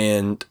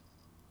 And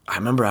I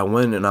remember I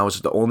went and I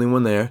was the only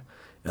one there,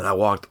 and I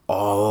walked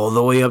all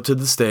the way up to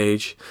the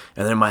stage,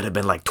 and there might have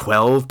been like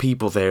 12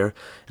 people there,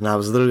 and I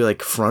was literally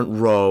like front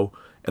row,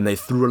 and they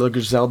threw a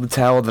Griselda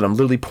towel that I'm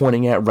literally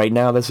pointing at right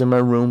now that's in my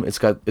room.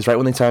 It's right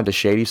when they signed to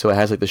Shady, so it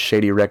has like the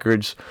Shady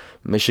Records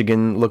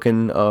Michigan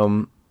looking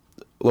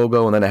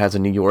logo, and then it has a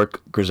New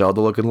York Griselda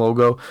looking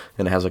logo,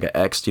 and it has like an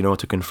X,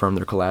 to confirm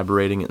they're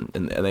collaborating,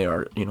 and they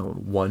are,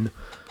 one.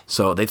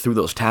 So they threw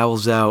those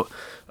towels out.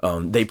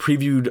 They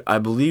previewed, I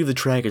believe the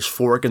track is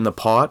Fork in the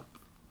Pot,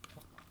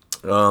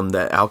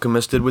 that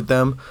Alchemist did with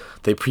them.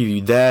 They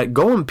previewed that.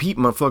 Go and peep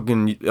my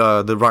fucking,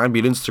 the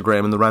RhymeBeat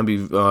Instagram and the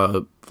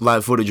RhymeBeat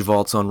live footage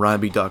vaults on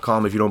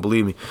RhymeBeat.com if you don't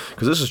believe me,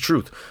 because this is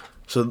truth.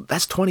 So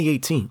that's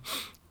 2018.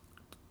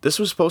 This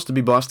was supposed to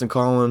be Boston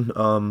Calling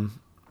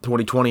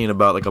 2020 in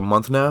about like a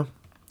month now.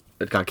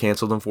 It got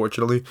canceled,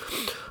 unfortunately.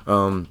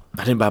 I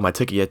didn't buy my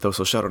ticket yet, though,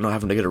 so shout out not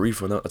having to get a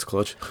refund. That's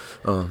clutch.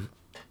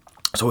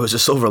 So it was a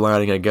silver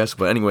lining, I guess.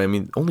 But anyway, I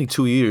mean, only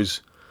 2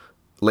 years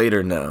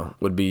later now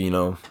would be,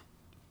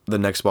 the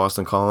next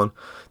Boston Calling.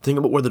 Think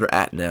about where they're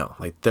at now.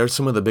 Like, they're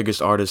some of the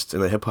biggest artists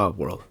in the hip-hop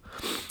world.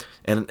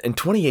 And in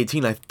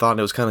 2018, I thought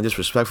it was kind of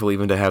disrespectful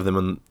even to have them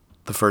in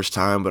the first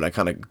time, but I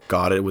kind of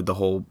got it with the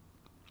whole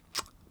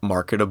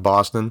market of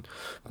Boston,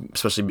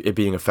 especially it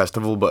being a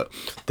festival. But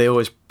they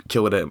always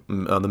kill it at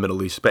the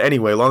Middle East. But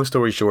anyway, long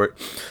story short,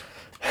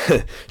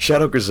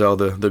 shout out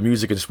Griselda. The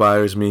music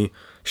inspires me.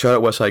 Shout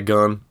out Westside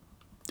Gunn.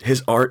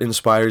 His art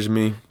inspires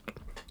me.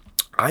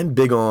 I'm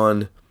big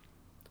on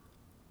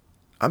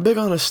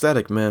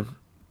aesthetic, man.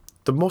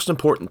 The most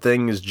important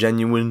thing is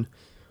genuine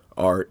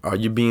art. Are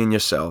you being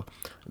yourself?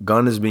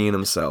 Gunn is being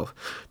himself.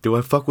 Do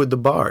I fuck with the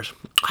bars?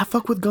 I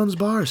fuck with Gunn's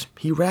bars.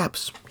 He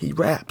raps.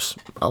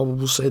 I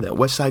will say that.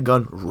 Westside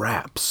Gunn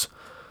raps.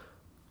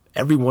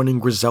 Everyone in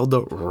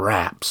Griselda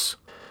raps.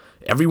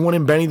 Everyone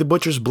in Benny the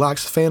Butcher's Black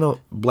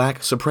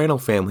Soprano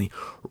family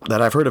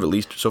that I've heard of, at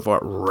least so far,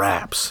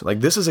 raps. Like,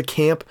 this is a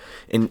camp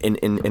in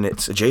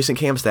its adjacent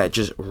camps that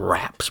just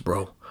raps,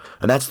 bro.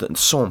 And that's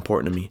so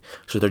important to me.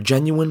 So they're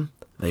genuine,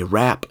 they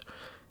rap,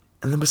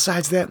 and then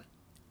besides that,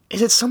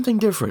 is it something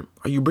different?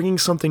 Are you bringing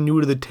something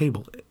new to the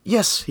table?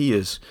 Yes, he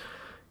is.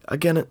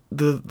 Again,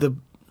 the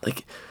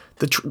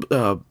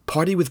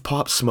Party with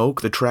Pop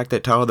Smoke, the track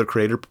that Tyler the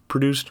Creator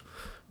produced.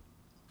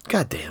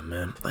 God damn,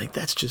 man. Like,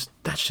 that's just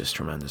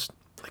tremendous.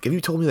 Like, if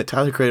you told me that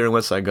Tyler the Creator and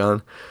Westside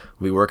Gunn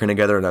would be working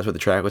together and that's what the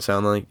track would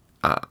sound like,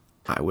 I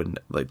wouldn't.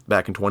 Like,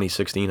 back in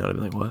 2016, I'd have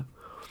been like, what?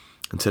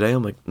 And today,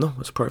 I'm like, no,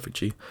 it's perfect,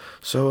 G.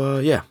 So,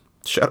 yeah.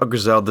 Shout out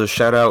Griselda.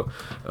 Shout out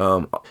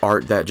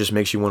art that just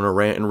makes you want to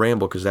rant and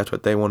ramble, because that's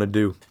what they want to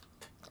do.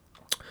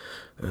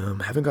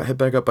 Haven't got hit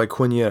back up by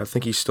Quinn yet. I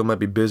think he still might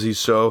be busy.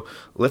 So,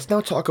 let's now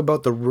talk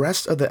about the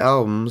rest of the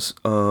albums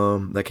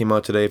that came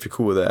out today, if you're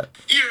cool with that.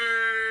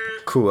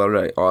 Cool,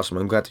 alright, awesome.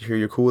 I'm glad to hear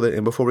you're cool with it.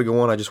 And before we go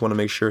on, I just want to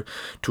make sure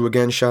to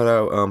again shout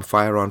out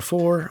Fire on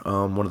 4,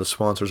 one of the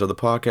sponsors of the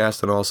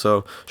podcast, and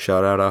also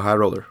shout out High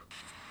Roller.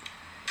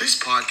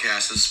 This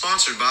podcast is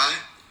sponsored by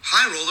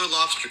High Roller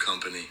Lobster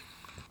Company.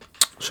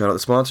 Shout out the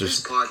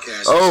sponsors. This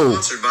podcast is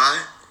sponsored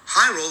by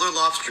High Roller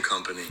Lobster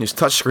Company. These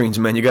touchscreens,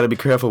 man, you gotta be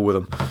careful with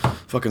them.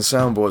 Fucking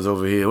soundboards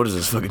over here. What is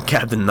this, fucking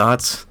Captain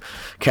Knots?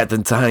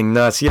 Captain Tying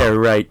Knots, yeah,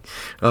 right.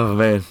 Oh,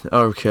 man,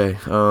 okay.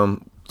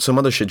 Some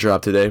other shit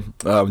dropped today.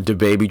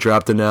 DaBaby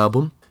dropped an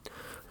album.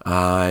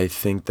 I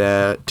think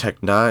that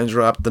Tech Nine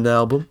dropped an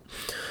album.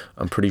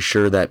 I'm pretty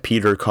sure that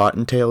Peter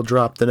Cottontail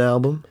dropped an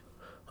album.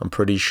 I'm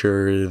pretty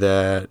sure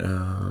that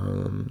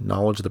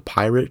Knowledge the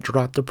Pirate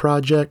dropped a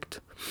project.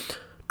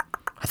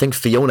 I think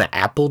Fiona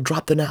Apple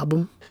dropped an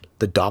album.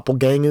 The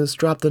Doppelgangers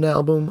dropped an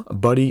album.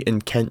 Buddy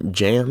and Kent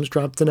Jams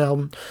dropped an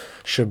album.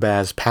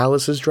 Shabazz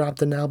Palaces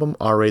dropped an album.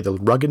 R.A. the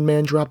Rugged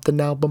Man dropped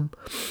an album.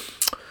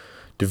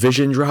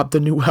 Division dropped a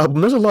new album.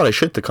 There's a lot of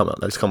shit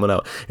that's coming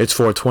out. It's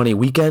 420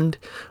 weekend.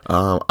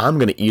 I'm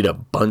gonna eat a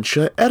bunch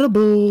of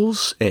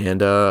edibles,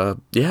 and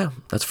yeah,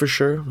 that's for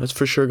sure. That's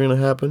for sure gonna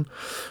happen.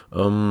 A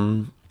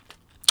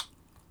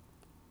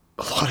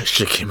lot of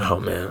shit came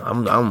out, man.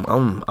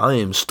 I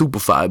am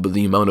stupefied by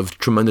the amount of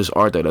tremendous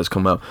art that has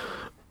come out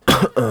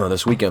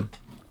this weekend.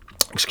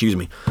 Excuse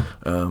me.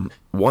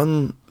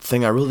 One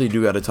thing I really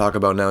do got to talk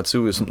about now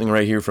too is something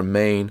right here from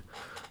Maine,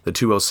 the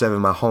 207,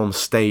 my home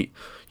state.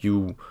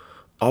 You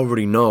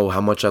already know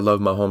how much I love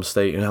my home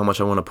state and how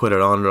much I want to put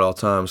it on at all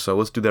times. So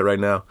let's do that right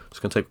now.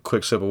 Just gonna take a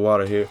quick sip of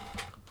water here.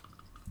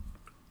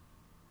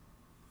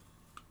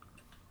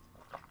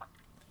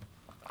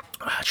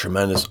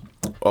 Tremendous.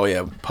 Oh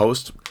yeah,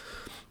 Post.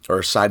 or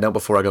a side note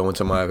before I go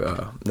into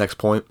my next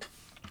point.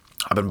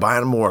 I've been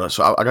buying more,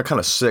 so I got kind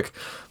of sick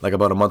like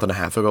about a month and a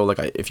half ago. Like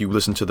if you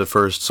listen to the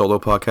first solo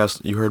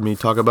podcast you heard me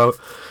talk about,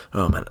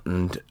 man,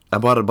 and I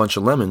bought a bunch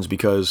of lemons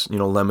because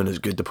lemon is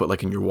good to put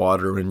like in your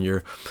water and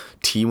your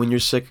tea when you're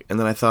sick. And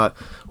then I thought,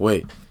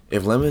 wait,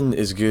 if lemon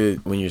is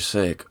good when you're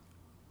sick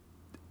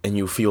and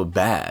you feel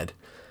bad,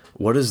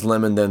 what does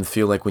lemon then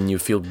feel like when you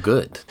feel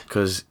good?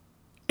 Because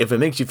if it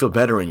makes you feel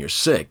better when you're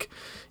sick,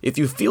 if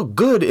you feel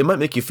good, it might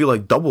make you feel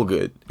like double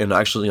good. And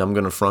actually, I'm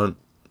gonna front.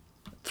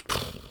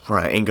 Or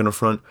I ain't gonna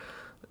front.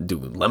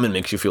 Dude, lemon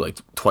makes you feel like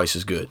twice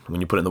as good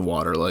when you put it in the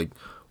water. Like,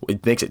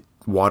 it makes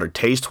water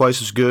taste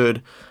twice as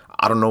good.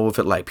 I don't know if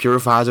it like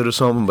purifies it or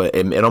something, but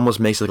it almost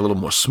makes it like a little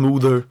more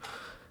smoother.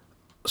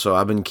 So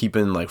I've been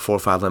keeping like 4 or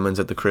 5 lemons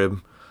at the crib,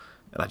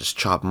 and I just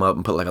chop them up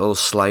and put like a little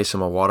slice in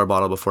my water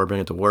bottle before I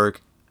bring it to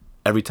work.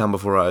 Every time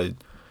before I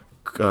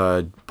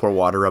pour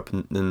water up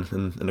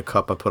in a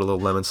cup, I put a little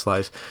lemon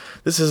slice.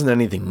 This isn't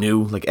anything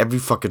new. Like every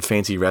fucking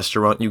fancy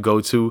restaurant you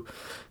go to,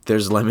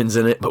 there's lemons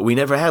in it, but we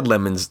never had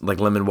lemons, like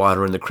lemon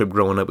water in the crib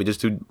growing up.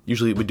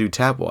 Usually we do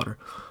tap water.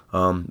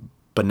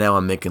 But now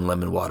I'm making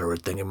lemon water a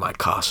thing in my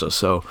casa.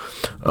 So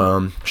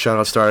shout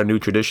out Starting New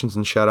Traditions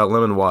and shout out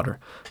lemon water.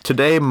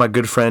 Today, my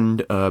good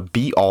friend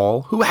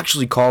Aull, who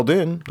actually called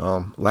in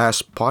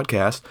last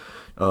podcast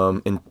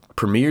and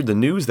premiered the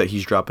news that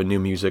he's dropping new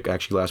music,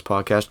 actually last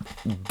podcast,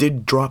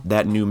 did drop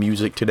that new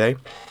music today.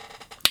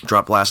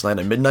 Dropped last night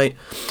at midnight,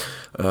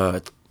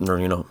 or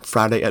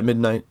Friday at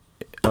midnight.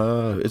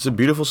 It's a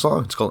beautiful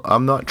song. It's called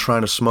I'm Not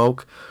Trying to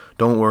Smoke.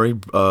 Don't worry,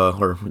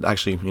 or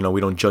actually,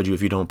 we don't judge you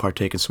if you don't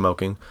partake in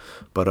smoking,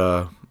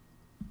 but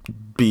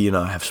B and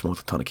I have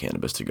smoked a ton of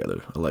cannabis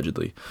together,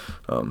 allegedly.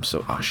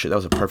 So, oh shit, that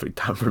was a perfect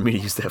time for me to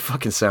use that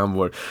fucking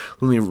soundboard.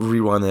 Let me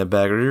rewind that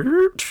back.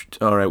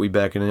 All right, we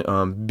back in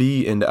it.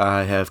 B and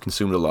I have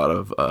consumed a lot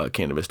of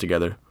cannabis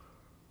together.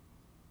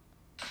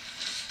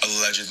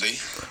 Allegedly.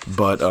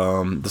 But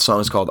the song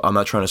is called I'm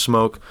Not Trying to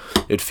Smoke.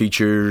 It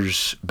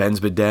features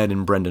Ben's Bedad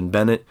and Brendan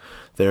Bennett.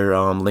 They're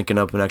linking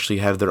up and actually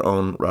have their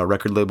own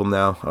record label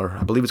now, or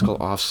I believe it's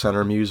called Off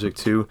Center Music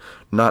too.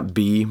 Not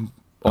B,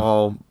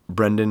 Aull,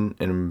 Brendan,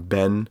 and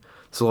Ben.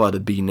 It's a lot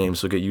of B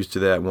names, so get used to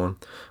that one.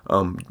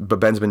 But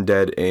Ben's Been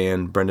Dead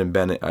and Brendan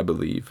Bennett, I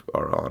believe,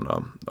 are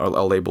on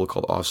a label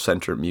called Off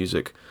Center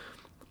Music.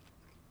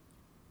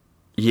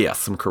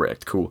 Yes, I'm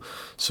correct. Cool.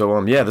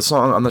 So yeah, the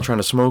song I'm Not Trying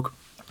to Smoke.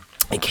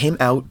 It came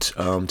out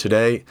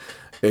today.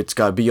 It's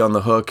got B on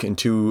the hook and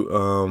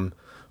 2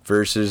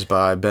 verses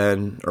by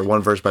Ben, or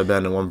 1 verse by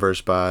Ben and 1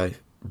 verse by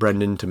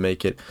Brendan to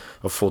make it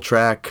a full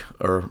track,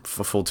 or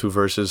a full 2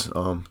 verses.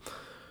 I'm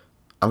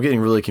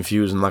getting really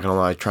confused, I'm not gonna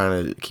lie,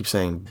 trying to keep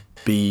saying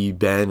B,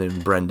 Ben,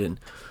 and Brendan.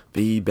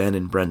 B, Ben,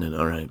 and Brendan.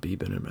 Alright, B,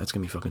 Ben, and that's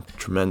gonna be fucking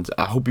tremendous.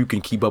 I hope you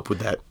can keep up with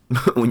that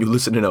when you're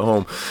listening at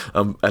home,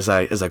 as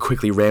I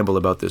quickly ramble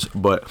about this.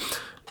 But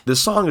this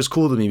song is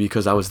cool to me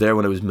because I was there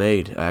when it was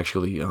made,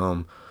 actually.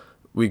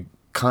 We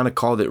kind of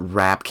called it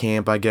rap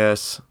camp, I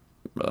guess.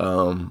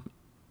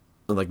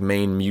 Like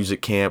main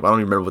music camp. I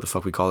don't even remember what the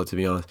fuck we called it, to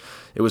be honest.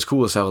 It was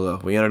cool as hell,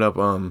 though. We ended up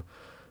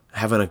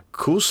having a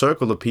cool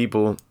circle of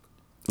people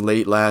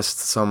late last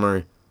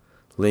summer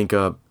link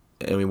up,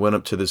 and we went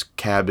up to this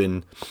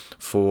cabin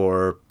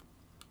for...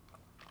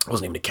 It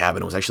wasn't even a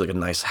cabin. It was actually like a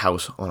nice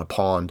house on a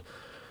pond.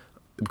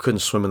 We couldn't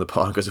swim in the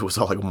pond because it was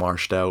all like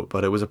marshed out,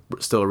 but it was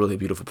still a really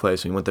beautiful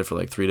place. We went there for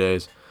like 3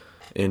 days,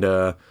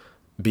 and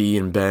B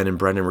and Ben and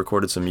Brendan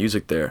recorded some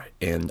music there,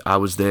 and I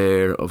was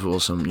there as well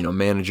as some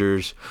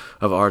managers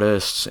of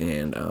artists,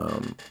 and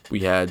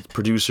we had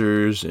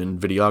producers and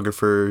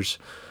videographers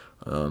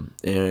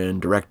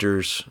and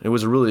directors. It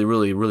was a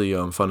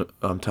really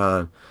fun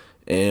time,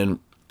 and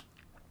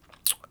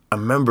I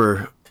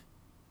remember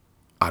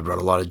I brought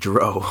a lot of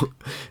dro,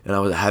 and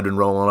I had been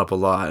rolling up a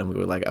lot, and we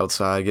were like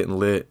outside getting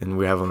lit, and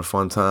we were having a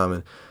fun time,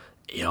 and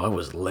it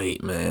was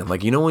late, man.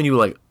 Like when you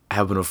like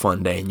having a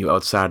fun day and you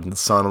outside in the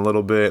sun a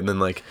little bit, and then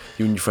like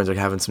you and your friends are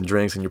having some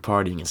drinks and you're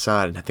partying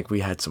inside, and I think we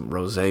had some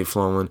rosé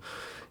flowing,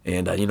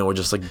 and we're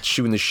just like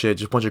shooting the shit,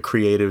 just a bunch of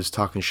creatives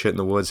talking shit in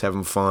the woods,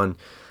 having fun,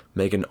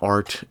 making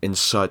art and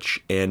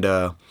such, and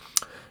it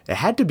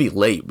had to be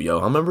late, yo.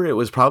 I remember it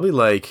was probably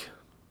like,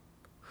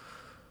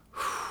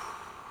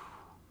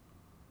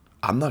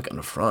 I'm not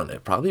gonna front,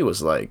 it probably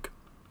was like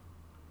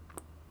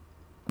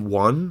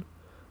 1,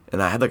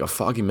 and I had like a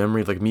foggy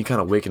memory of like me kind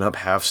of waking up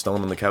half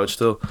stoned on the couch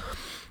still,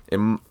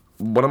 and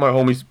one of my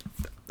homies,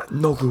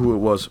 no clue who it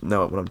was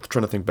now when I'm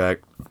trying to think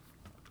back,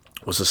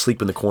 was asleep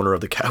in the corner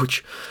of the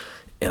couch,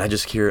 and I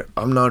just hear,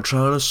 I'm not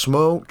trying to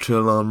smoke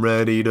till I'm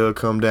ready to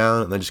come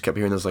down, and I just kept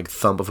hearing this like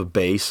thump of a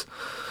bass,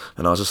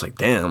 and I was just like,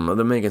 damn,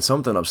 they're making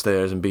something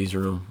upstairs in B's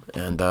room,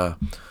 and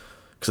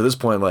because at this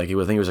point, like, I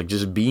think it was like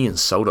just B and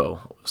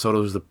Soto.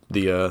 Soto's the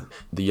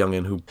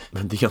youngin who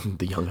the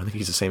young. I think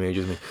he's the same age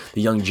as me.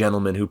 The young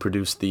gentleman who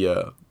produced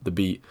the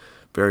beat.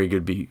 Very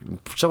good beat.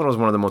 Soto was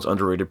one of the most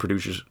underrated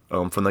producers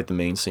from like the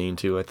main scene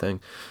too, I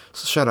think.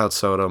 So shout out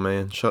Soto,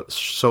 man.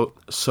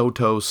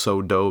 Soto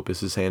So Dope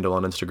is his handle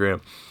on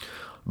Instagram.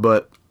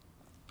 But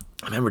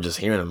I remember just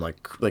hearing him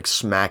like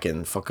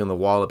smacking fucking the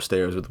wall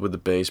upstairs with the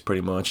bass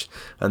pretty much,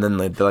 and then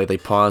they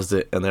paused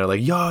it and they're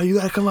like, "Yo, you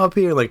gotta come up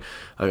here!"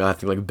 I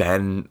think like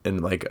Ben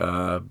and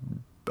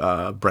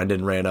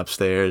Brendan ran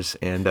upstairs,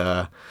 and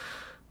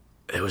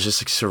it was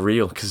just like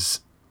surreal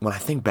because when I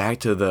think back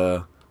to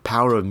the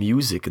power of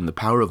music and the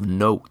power of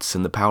notes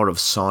and the power of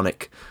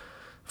sonic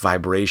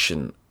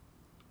vibration,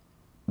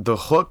 the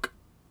hook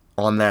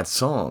on that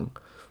song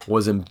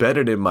was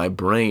embedded in my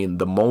brain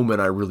the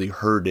moment I really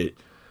heard it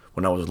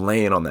when I was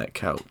laying on that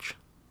couch.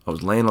 I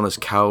was laying on this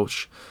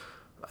couch,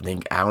 I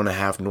think hour and a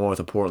half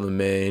north of Portland,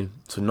 Maine.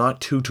 So not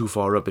too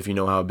far up if you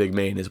know how big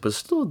Maine is, but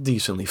still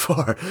decently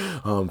far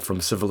from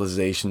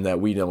civilization that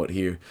we know it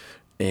here.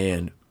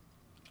 And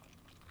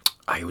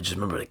I would just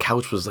remember the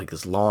couch was like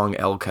this long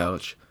L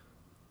couch,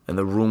 and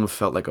the room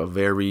felt like a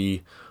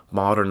very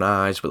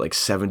modernized but like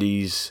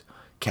 70s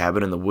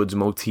cabin in the woods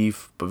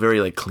motif, but very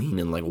like clean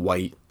and like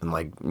white and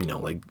like, you know,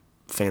 like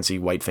fancy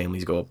white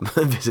families go up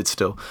and visit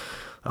still.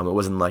 It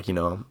wasn't like, you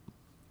know,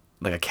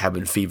 like a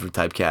cabin fever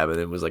type cabin.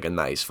 It was like a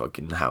nice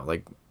fucking house,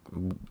 like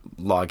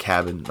log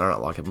cabin, or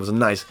not log cabin. It was a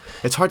nice.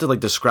 It's hard to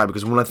like describe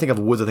because when I think of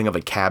woods, I think of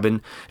a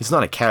cabin. It's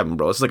not a cabin,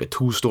 bro. It's like a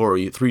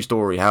 2-story,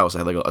 3-story house. I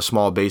had like a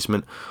small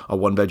basement, a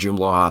 1-bedroom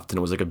loft, and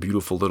it was like a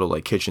beautiful little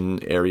like kitchen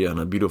area and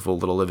a beautiful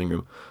little living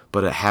room.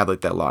 But it had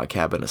like that log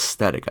cabin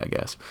aesthetic, I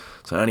guess.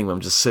 So anyway,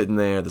 I'm just sitting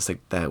there. There's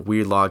like that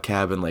weird log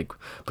cabin, like,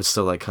 but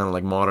still like kind of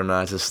like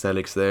modernized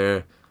aesthetics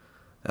there.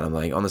 And I'm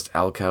like on this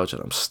L couch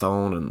and I'm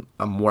stoned and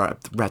I'm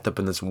wrapped up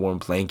in this warm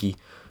blankie.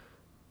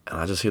 And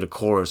I just hear the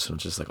chorus and I'm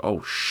just like,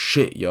 oh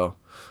shit, yo.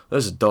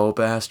 This is a dope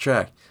ass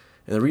track.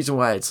 And the reason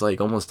why it's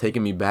like almost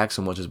taking me back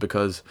so much is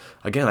because,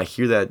 again, I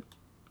hear that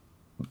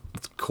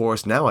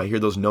chorus now. I hear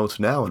those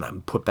notes now and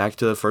I'm put back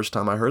to the first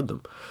time I heard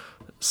them.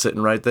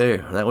 Sitting right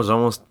there. And that was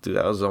almost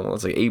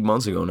like 8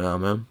 months ago now,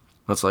 man.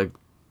 That's like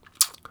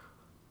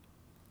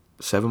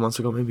 7 months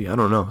ago maybe. I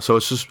don't know. So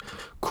it's just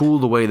cool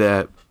the way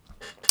that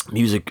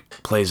music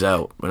plays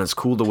out, and it's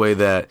cool the way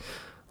that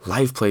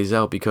life plays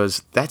out,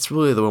 because that's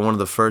really one of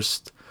the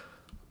first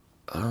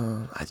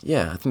I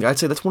think I'd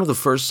say that's one of the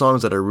first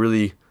songs that I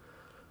really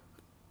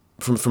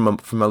from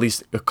at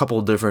least a couple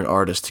of different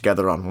artists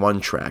together on one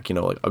track, you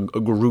know, like a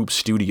group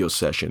studio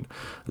session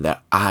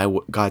that I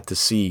got to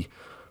see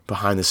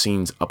behind the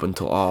scenes up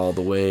until all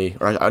the way,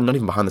 or not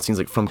even behind the scenes,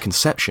 like from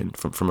conception,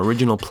 from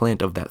original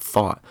plant of that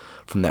thought,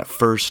 from that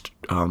first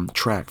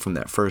track, from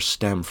that first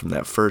stem, from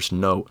that first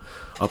note,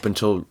 up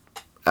until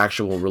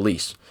actual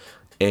release.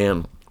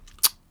 And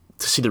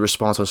to see the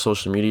response on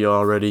social media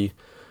already,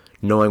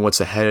 knowing what's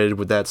ahead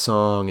with that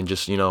song, and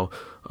just, you know,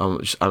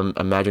 I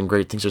imagine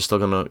great things are still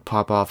gonna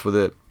pop off with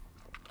it.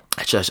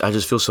 I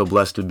just feel so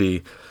blessed to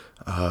be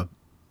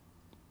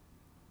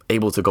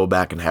able to go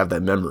back and have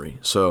that memory.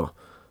 So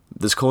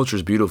this culture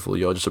is beautiful,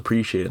 yo. Just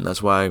appreciate it, and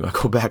that's why I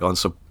go back on.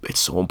 So it's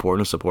so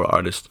important to support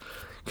artists,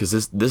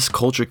 because this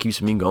culture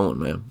keeps me going,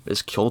 man.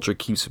 This culture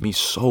keeps me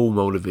so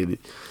motivated.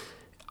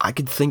 I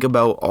could think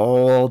about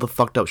all the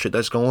fucked up shit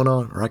that's going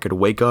on, or I could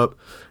wake up,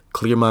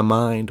 clear my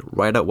mind,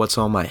 write out what's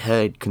on my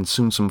head,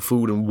 consume some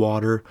food and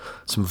water,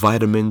 some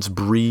vitamins,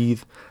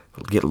 breathe,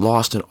 get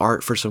lost in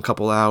art for some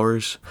couple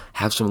hours,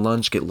 have some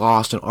lunch, get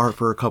lost in art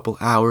for a couple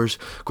hours,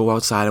 go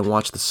outside and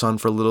watch the sun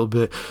for a little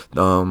bit,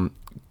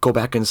 go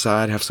back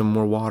inside, have some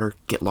more water,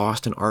 get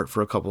lost in art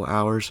for a couple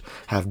hours,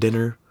 have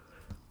dinner,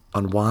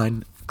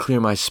 unwind,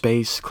 clear my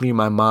space, clear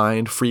my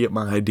mind, free up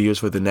my ideas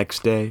for the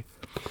next day.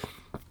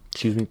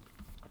 Excuse me.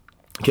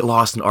 Get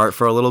lost in art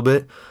for a little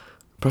bit,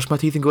 brush my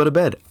teeth and go to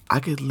bed. I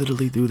could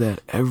literally do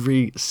that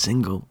every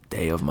single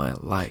day of my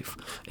life.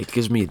 It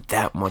gives me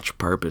that much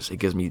purpose. It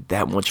gives me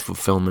that much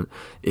fulfillment.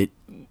 It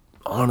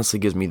honestly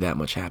gives me that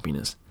much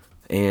happiness.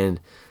 And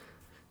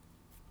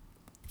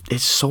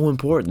it's so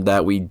important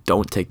that we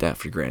don't take that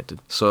for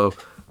granted. So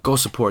go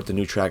support the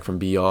new track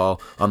from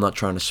Aull. I'm Not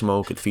Trying to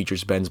Smoke. It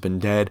features Ben's Been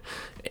Dead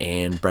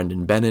and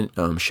Brendan Bennett.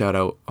 Shout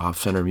out Off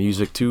Center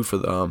Music too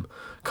for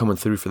coming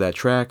through for that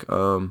track.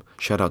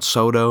 Shout out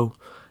Soto,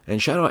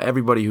 and shout out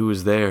everybody who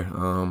was there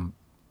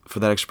for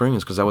that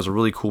experience, because that was a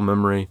really cool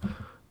memory,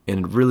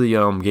 and it really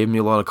gave me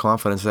a lot of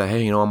confidence that,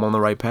 hey, you know, I'm on the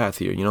right path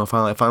here. You know,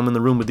 if I'm in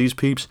the room with these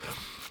peeps,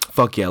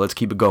 fuck yeah, let's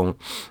keep it going.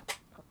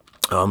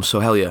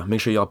 So hell yeah,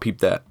 make sure y'all peep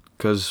that,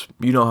 because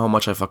you know how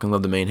much I fucking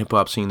love the main hip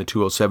hop scene, the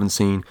 207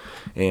 scene,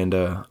 and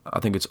I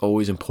think it's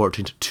always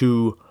important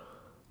to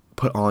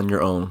put on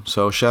your own.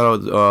 So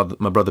shout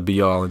out my brother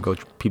Aull, and go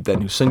peep that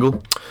new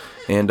single.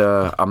 And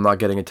I'm not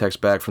getting a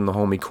text back from the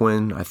homie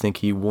Quinn. I think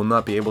he will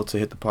not be able to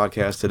hit the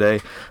podcast today,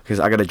 because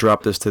I got to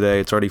drop this today.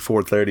 It's already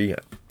 4:30.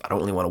 I don't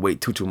really want to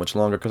wait too much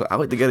longer, because I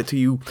like to get it to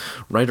you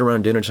right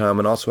around dinner time.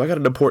 And also, I got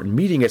an important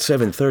meeting at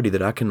 7:30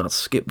 that I cannot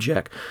skip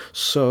jack.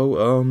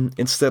 So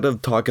instead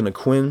of talking to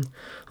Quinn,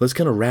 let's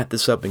kind of wrap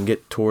this up and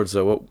get towards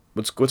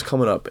what's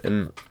coming up.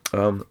 And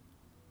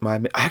I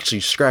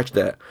actually scratched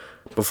that.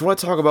 Before I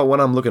talk about what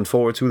I'm looking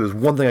forward to, there's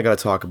one thing I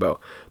gotta talk about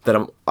that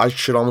I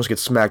should almost get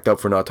smacked up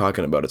for not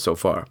talking about it so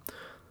far.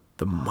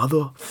 The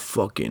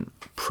motherfucking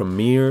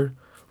Premier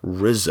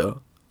RZA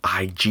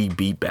IG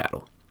beat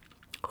battle.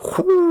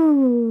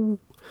 Whoo.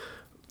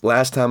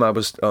 Last time I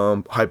was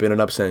hyping it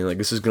up, saying like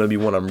this is gonna be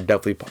one I'm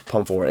definitely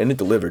pumped for, and it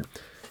delivered.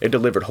 It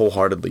delivered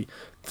wholeheartedly.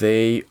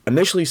 They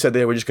initially said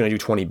they were just gonna do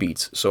 20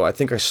 beats, so I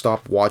think I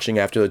stopped watching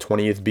after the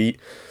 20th beat.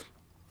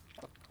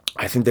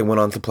 I think they went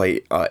on to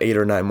play 8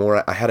 or 9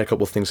 more. I had a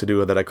couple things to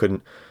do that I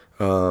couldn't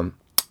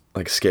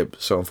skip,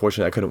 so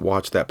unfortunately I couldn't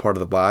watch that part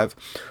of the live.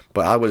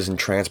 But I was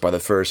entranced by the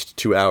first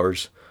 2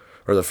 hours,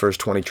 or the first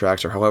 20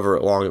 tracks, or however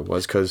long it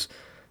was, because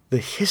the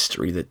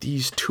history that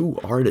these two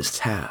artists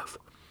have,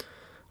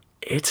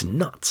 it's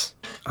nuts.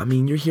 I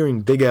mean, you're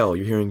hearing Big L,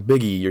 you're hearing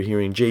Biggie, you're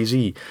hearing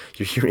Jay-Z,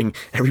 you're hearing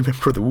every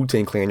member of the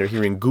Wu-Tang Clan, you're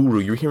hearing Guru,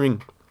 you're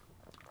hearing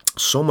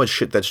so much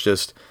shit that's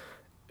just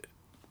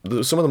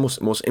some of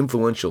the most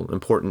influential,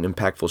 important,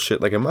 impactful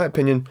shit. Like, in my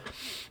opinion,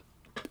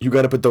 you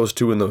got to put those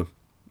two in the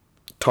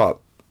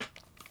top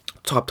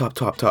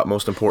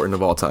most important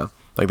of all time.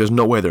 Like, there's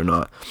no way they're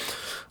not.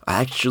 I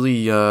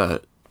actually,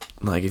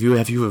 like, if you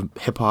have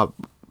hip hop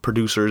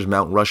producers,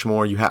 Mount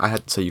Rushmore, I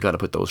had to say you got to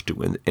put those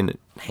two in it,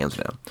 hands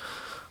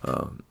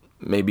down.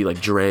 Maybe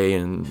like Dre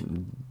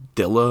and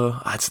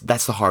Dilla.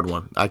 That's the hard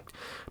one.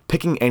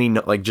 Picking any,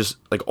 like, just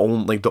like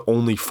the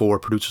only 4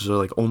 producers, or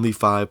like only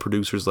 5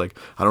 producers. Like,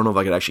 I don't know if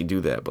I could actually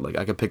do that, but like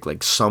I could pick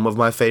like some of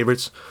my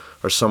favorites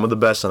or some of the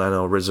best, and I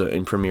know RZA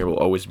and Premier will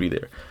always be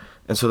there.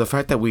 And so the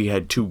fact that we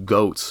had 2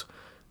 GOATs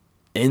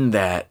in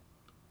that,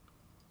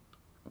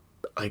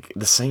 like,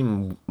 the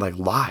same, like,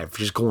 live,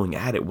 just going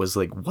at it, was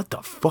like, what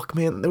the fuck,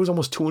 man? There was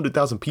almost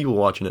 200,000 people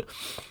watching it.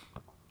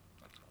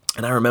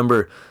 And I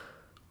remember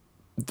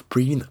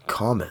reading the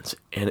comments,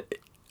 and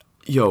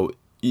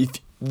if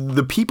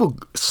the people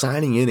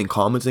signing in and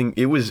commenting,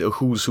 it was a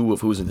who's who of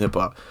who's in hip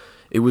hop.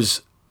 It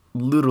was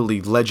literally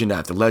legend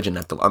after legend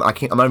after. I'm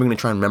not even gonna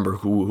try and remember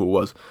who it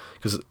was,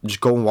 because just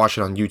go and watch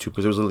it on YouTube,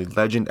 because it was literally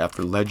legend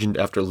after legend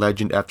after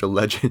legend after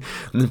legend.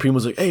 And then people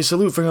was like, "Hey,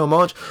 salute for Hell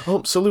Munch.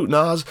 Oh, salute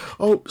Nas.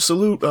 Oh,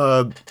 salute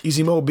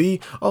Easy Mo B.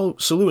 Oh,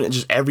 salute." And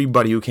just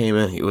everybody who came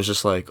in, it was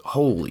just like,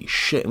 holy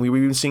shit. And we were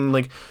even seeing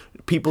like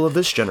people of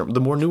this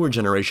the more newer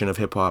generation of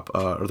hip hop,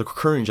 or the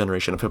current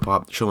generation of hip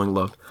hop, showing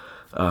love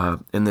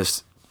in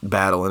this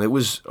battle. And it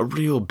was a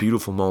real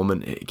beautiful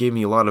moment. It gave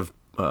me a lot of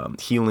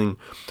healing,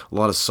 a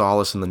lot of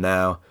solace in the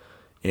now,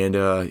 and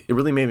it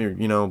really made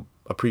me,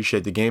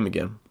 appreciate the game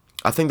again.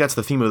 I think that's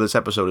the theme of this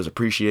episode, is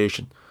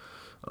appreciation,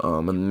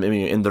 and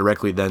maybe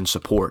indirectly then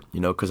support,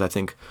 because I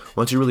think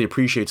once you really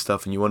appreciate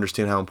stuff and you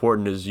understand how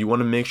important it is, you want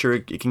to make sure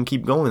it can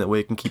keep going. That way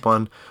it can keep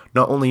on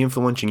not only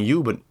influencing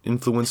you, but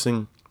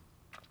influencing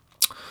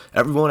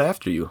everyone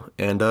after you.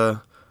 And I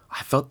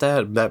felt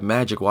that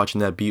magic watching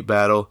that beat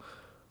battle.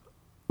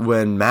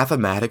 When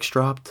Mathematics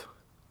dropped,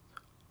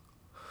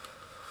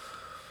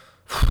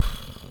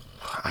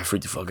 I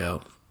freaked the fuck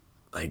out.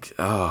 Like,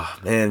 oh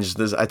man, just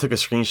this. I took a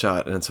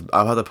screenshot, and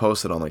I'll have to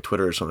post it on like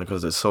Twitter or something,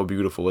 because it's so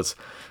beautiful. It's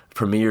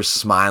Premier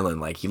smiling,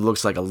 like he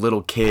looks like a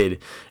little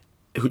kid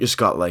who just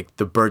got like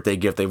the birthday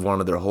gift they've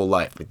wanted their whole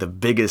life, like the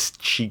biggest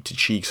cheek to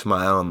cheek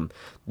smile. And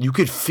you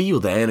could feel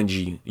the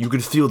energy, you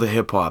could feel the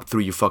hip hop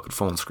through your fucking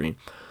phone screen.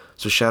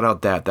 So shout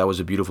out that was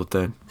a beautiful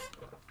thing.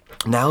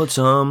 Now let's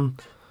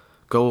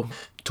go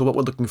to what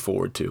we're looking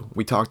forward to.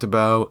 We talked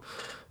about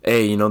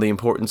the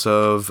importance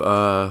of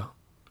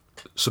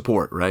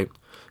support, right?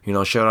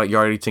 Shout out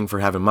Yard Eating for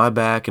having my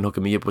back and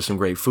hooking me up with some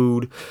great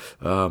food.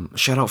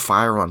 Shout out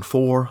Fire on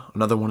 4,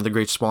 another one of the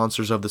great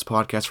sponsors of this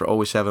podcast, for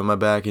always having my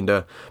back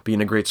and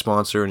being a great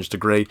sponsor and just a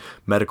great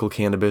medical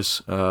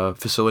cannabis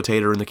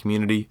facilitator in the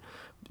community,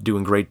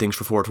 doing great things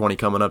for 420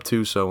 coming up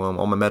too. So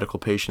all my medical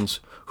patients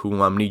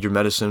who need your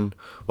medicine,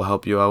 will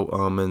help you out,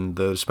 and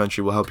the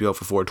dispensary will help you out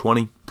for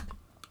 420.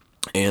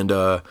 And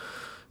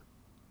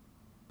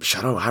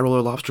shout out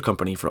YURRR Lobster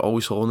Company for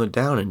always holding it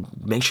down, and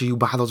make sure you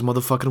buy those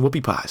motherfucking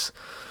whoopie pies.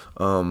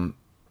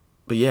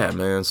 But yeah,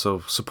 man, so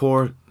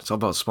support, it's all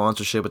about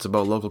sponsorship, it's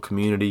about local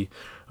community.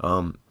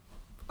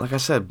 Like I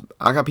said,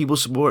 I got people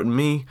supporting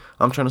me,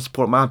 I'm trying to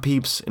support my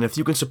peeps, and if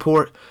you can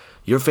support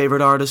your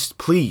favorite artist,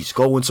 please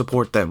go and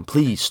support them.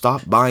 Please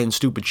stop buying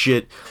stupid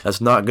shit that's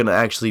not gonna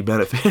actually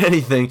benefit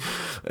anything,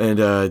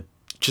 and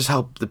just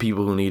help the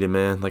people who need it,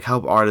 man. Like,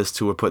 help artists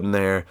who are putting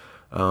their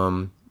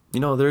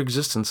their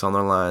existence on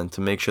their line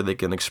to make sure they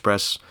can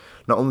express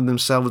not only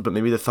themselves, but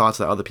maybe the thoughts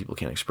that other people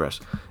can't express.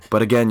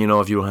 But again,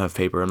 if you don't have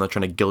paper, I'm not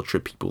trying to guilt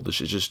trip people.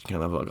 This is just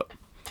kind of like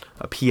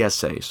a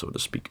PSA, so to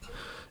speak.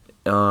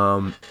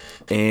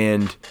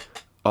 And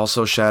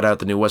also shout out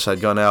the new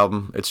Westside Gunn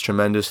album. It's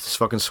tremendous. This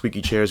fucking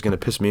squeaky chair is going to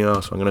piss me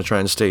off, so I'm going to try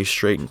and stay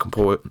straight and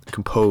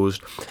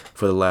composed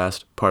for the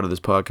last part of this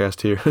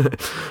podcast here.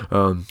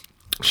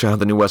 Shout out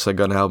the new Westside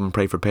Gunn album,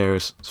 Pray for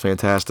Paris. It's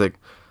fantastic.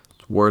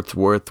 Worth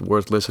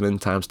listening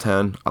times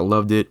 10. I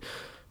loved it.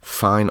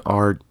 Fine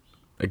art,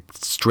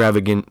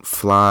 extravagant,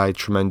 fly,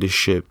 tremendous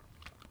shit.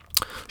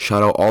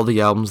 Shout out all the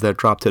albums that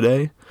dropped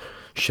today.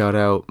 Shout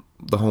out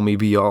the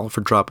homie Aull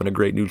for dropping a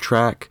great new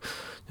track.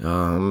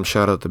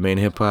 Shout out the main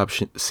hip hop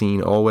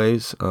scene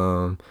always.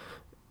 I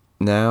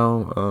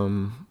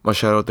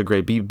shout out the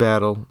great beat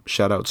battle.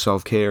 Shout out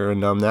self care.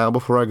 And now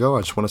before I go,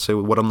 I just want to say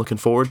what I'm looking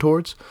forward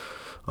towards.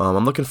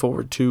 I'm looking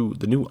forward to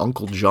the new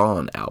Uncle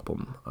John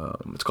album.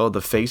 It's called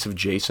The Face of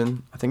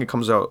Jason. I think it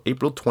comes out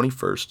April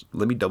 21st.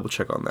 Let me double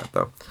check on that,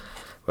 though.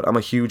 But I'm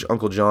a huge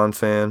Uncle John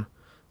fan.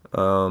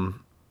 I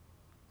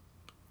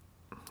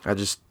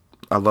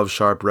love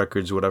Sharp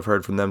Records, what I've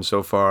heard from them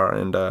so far,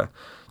 and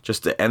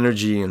just the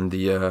energy and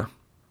the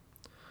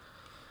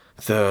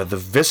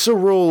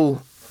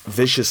visceral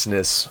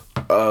viciousness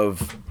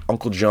of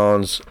Uncle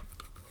John's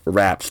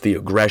raps, the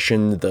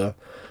aggression,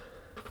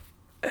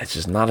 it's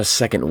just not a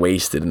second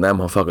wasted, and that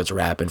motherfucker's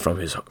rapping from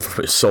his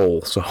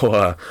soul.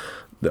 So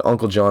the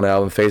Uncle John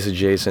album, Face of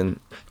Jason,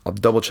 I'll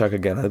double check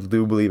again. I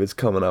do believe it's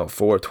coming out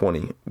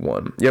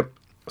 4/21. Yep.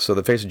 So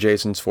the Face of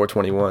Jason's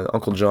 4/21.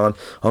 Uncle John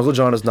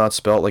is not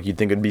spelled like you'd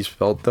think it'd be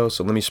spelled, though.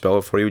 So let me spell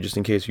it for you, just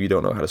in case you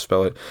don't know how to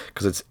spell it,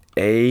 because it's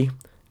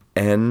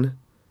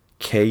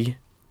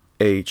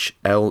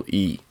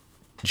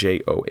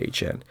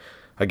ANKHLEJOHN.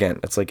 Again,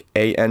 it's like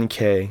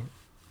ANKHLE.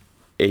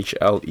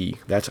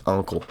 That's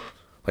uncle,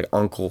 like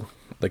uncle,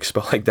 like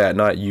spell like that,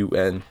 not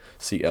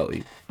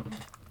UNCLE.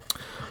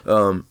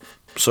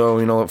 So,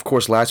 of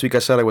course, last week I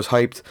said I was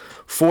hyped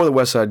for the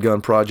Westside Gunn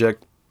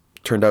project.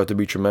 Turned out to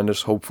be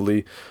tremendous,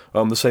 hopefully.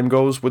 The same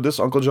goes with this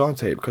Uncle John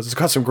tape, because it's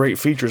got some great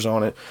features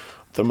on it.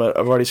 I've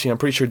already seen, I'm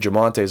pretty sure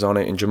Jamonte's on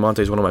it, and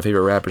Jamonte's one of my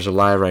favorite rappers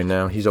alive right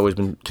now. He's always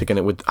been kicking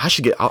it with, I'm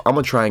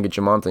going to try and get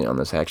Jamonte on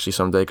this, actually,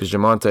 someday, because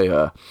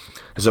Jamonte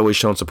has always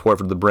shown support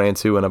for the brand,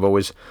 too, and I've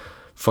always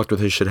fucked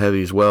with his shit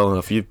heavy as well. And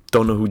if you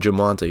don't know who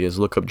Jamonte is,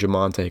 look up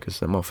Jamonte, because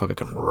that motherfucker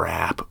can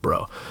rap,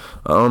 bro.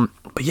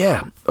 But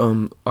yeah,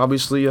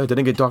 obviously I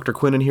didn't get Dr.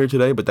 Quinn in here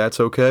today, but that's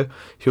okay.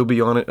 He'll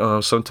be on it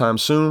sometime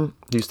soon.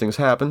 These things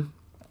happen.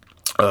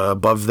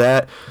 Above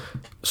that,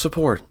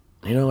 support.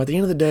 At the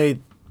end of the day,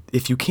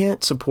 if you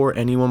can't support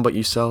anyone but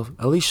yourself,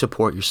 at least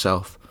support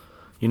yourself.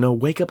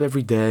 Wake up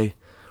every day,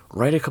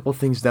 write a couple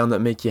things down that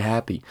make you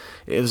happy.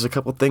 If there's a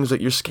couple things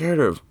that you're scared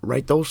of,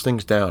 write those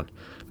things down.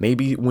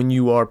 Maybe when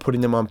you are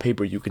putting them on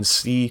paper, you can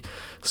see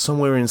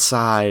somewhere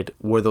inside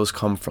where those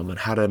come from and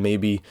how to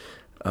maybe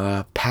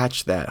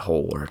patch that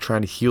hole or try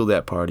to heal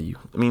that part of you.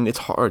 I mean, it's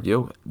hard,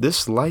 yo.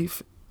 This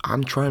life,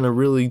 I'm trying to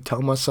really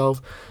tell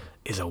myself,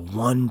 is a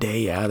one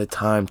day at a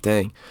time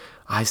thing.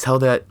 I tell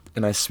that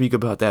and I speak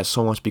about that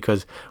so much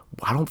because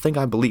I don't think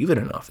I believe it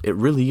enough. It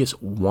really is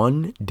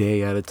one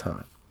day at a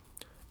time.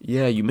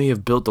 Yeah, you may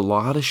have built a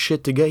lot of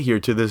shit to get here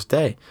to this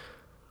day.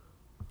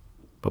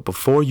 But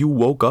before you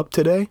woke up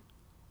today,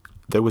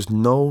 there was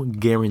no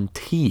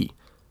guarantee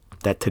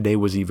that today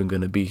was even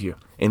going to be here.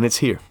 And it's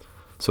here.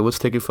 So let's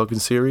take it fucking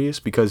serious,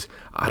 because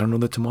I don't know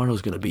that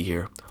tomorrow's going to be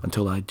here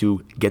until I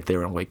do get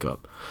there and wake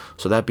up.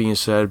 So that being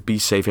said, be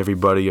safe,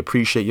 everybody.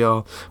 Appreciate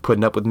y'all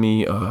putting up with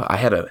me. I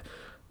had a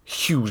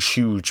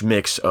huge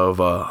mix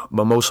of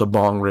mimosa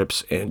bong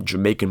rips and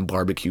Jamaican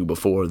BBQ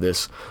before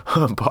this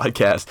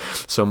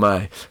podcast. So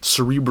my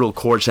cerebral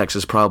cortex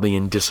is probably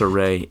in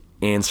disarray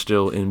and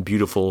still in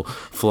beautiful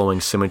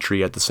flowing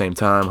symmetry at the same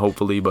time,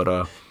 hopefully. But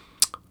I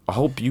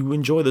hope you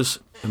enjoy this,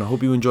 and I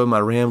hope you enjoy my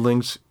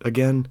ramblings.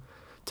 Again,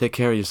 take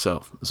care of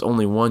yourself. There's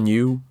only one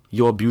you.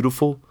 You're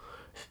beautiful,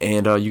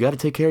 and you got to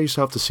take care of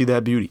yourself to see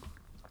that beauty.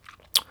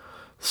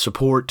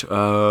 Support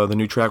the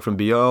new track from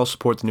Aull.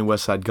 Support the new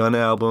Westside Gunn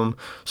album.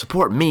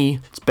 Support me.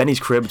 It's Benny's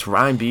Crib. It's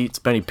RhymeBeat. It's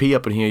Benny P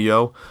up in here,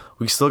 yo.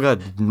 We still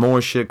got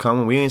more shit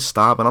coming. We ain't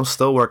stopping. I'm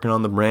still working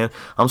on the brand.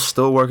 I'm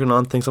still working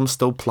on things. I'm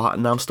still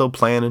plotting. I'm still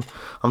planning.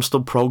 I'm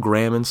still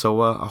programming.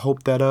 So I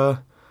hope that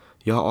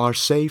y'all are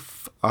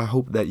safe. I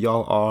hope that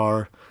y'all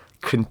are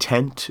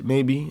content,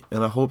 maybe.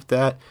 And I hope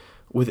that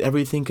with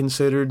everything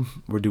considered,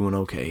 we're doing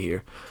okay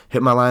here.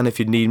 Hit my line if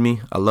you need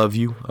me. I love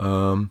you.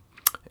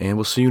 And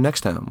we'll see you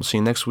next time. We'll see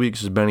you next week.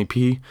 This is Benny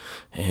P.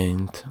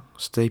 And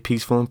stay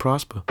peaceful and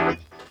prosper.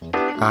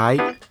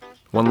 Aight?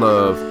 One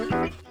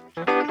love.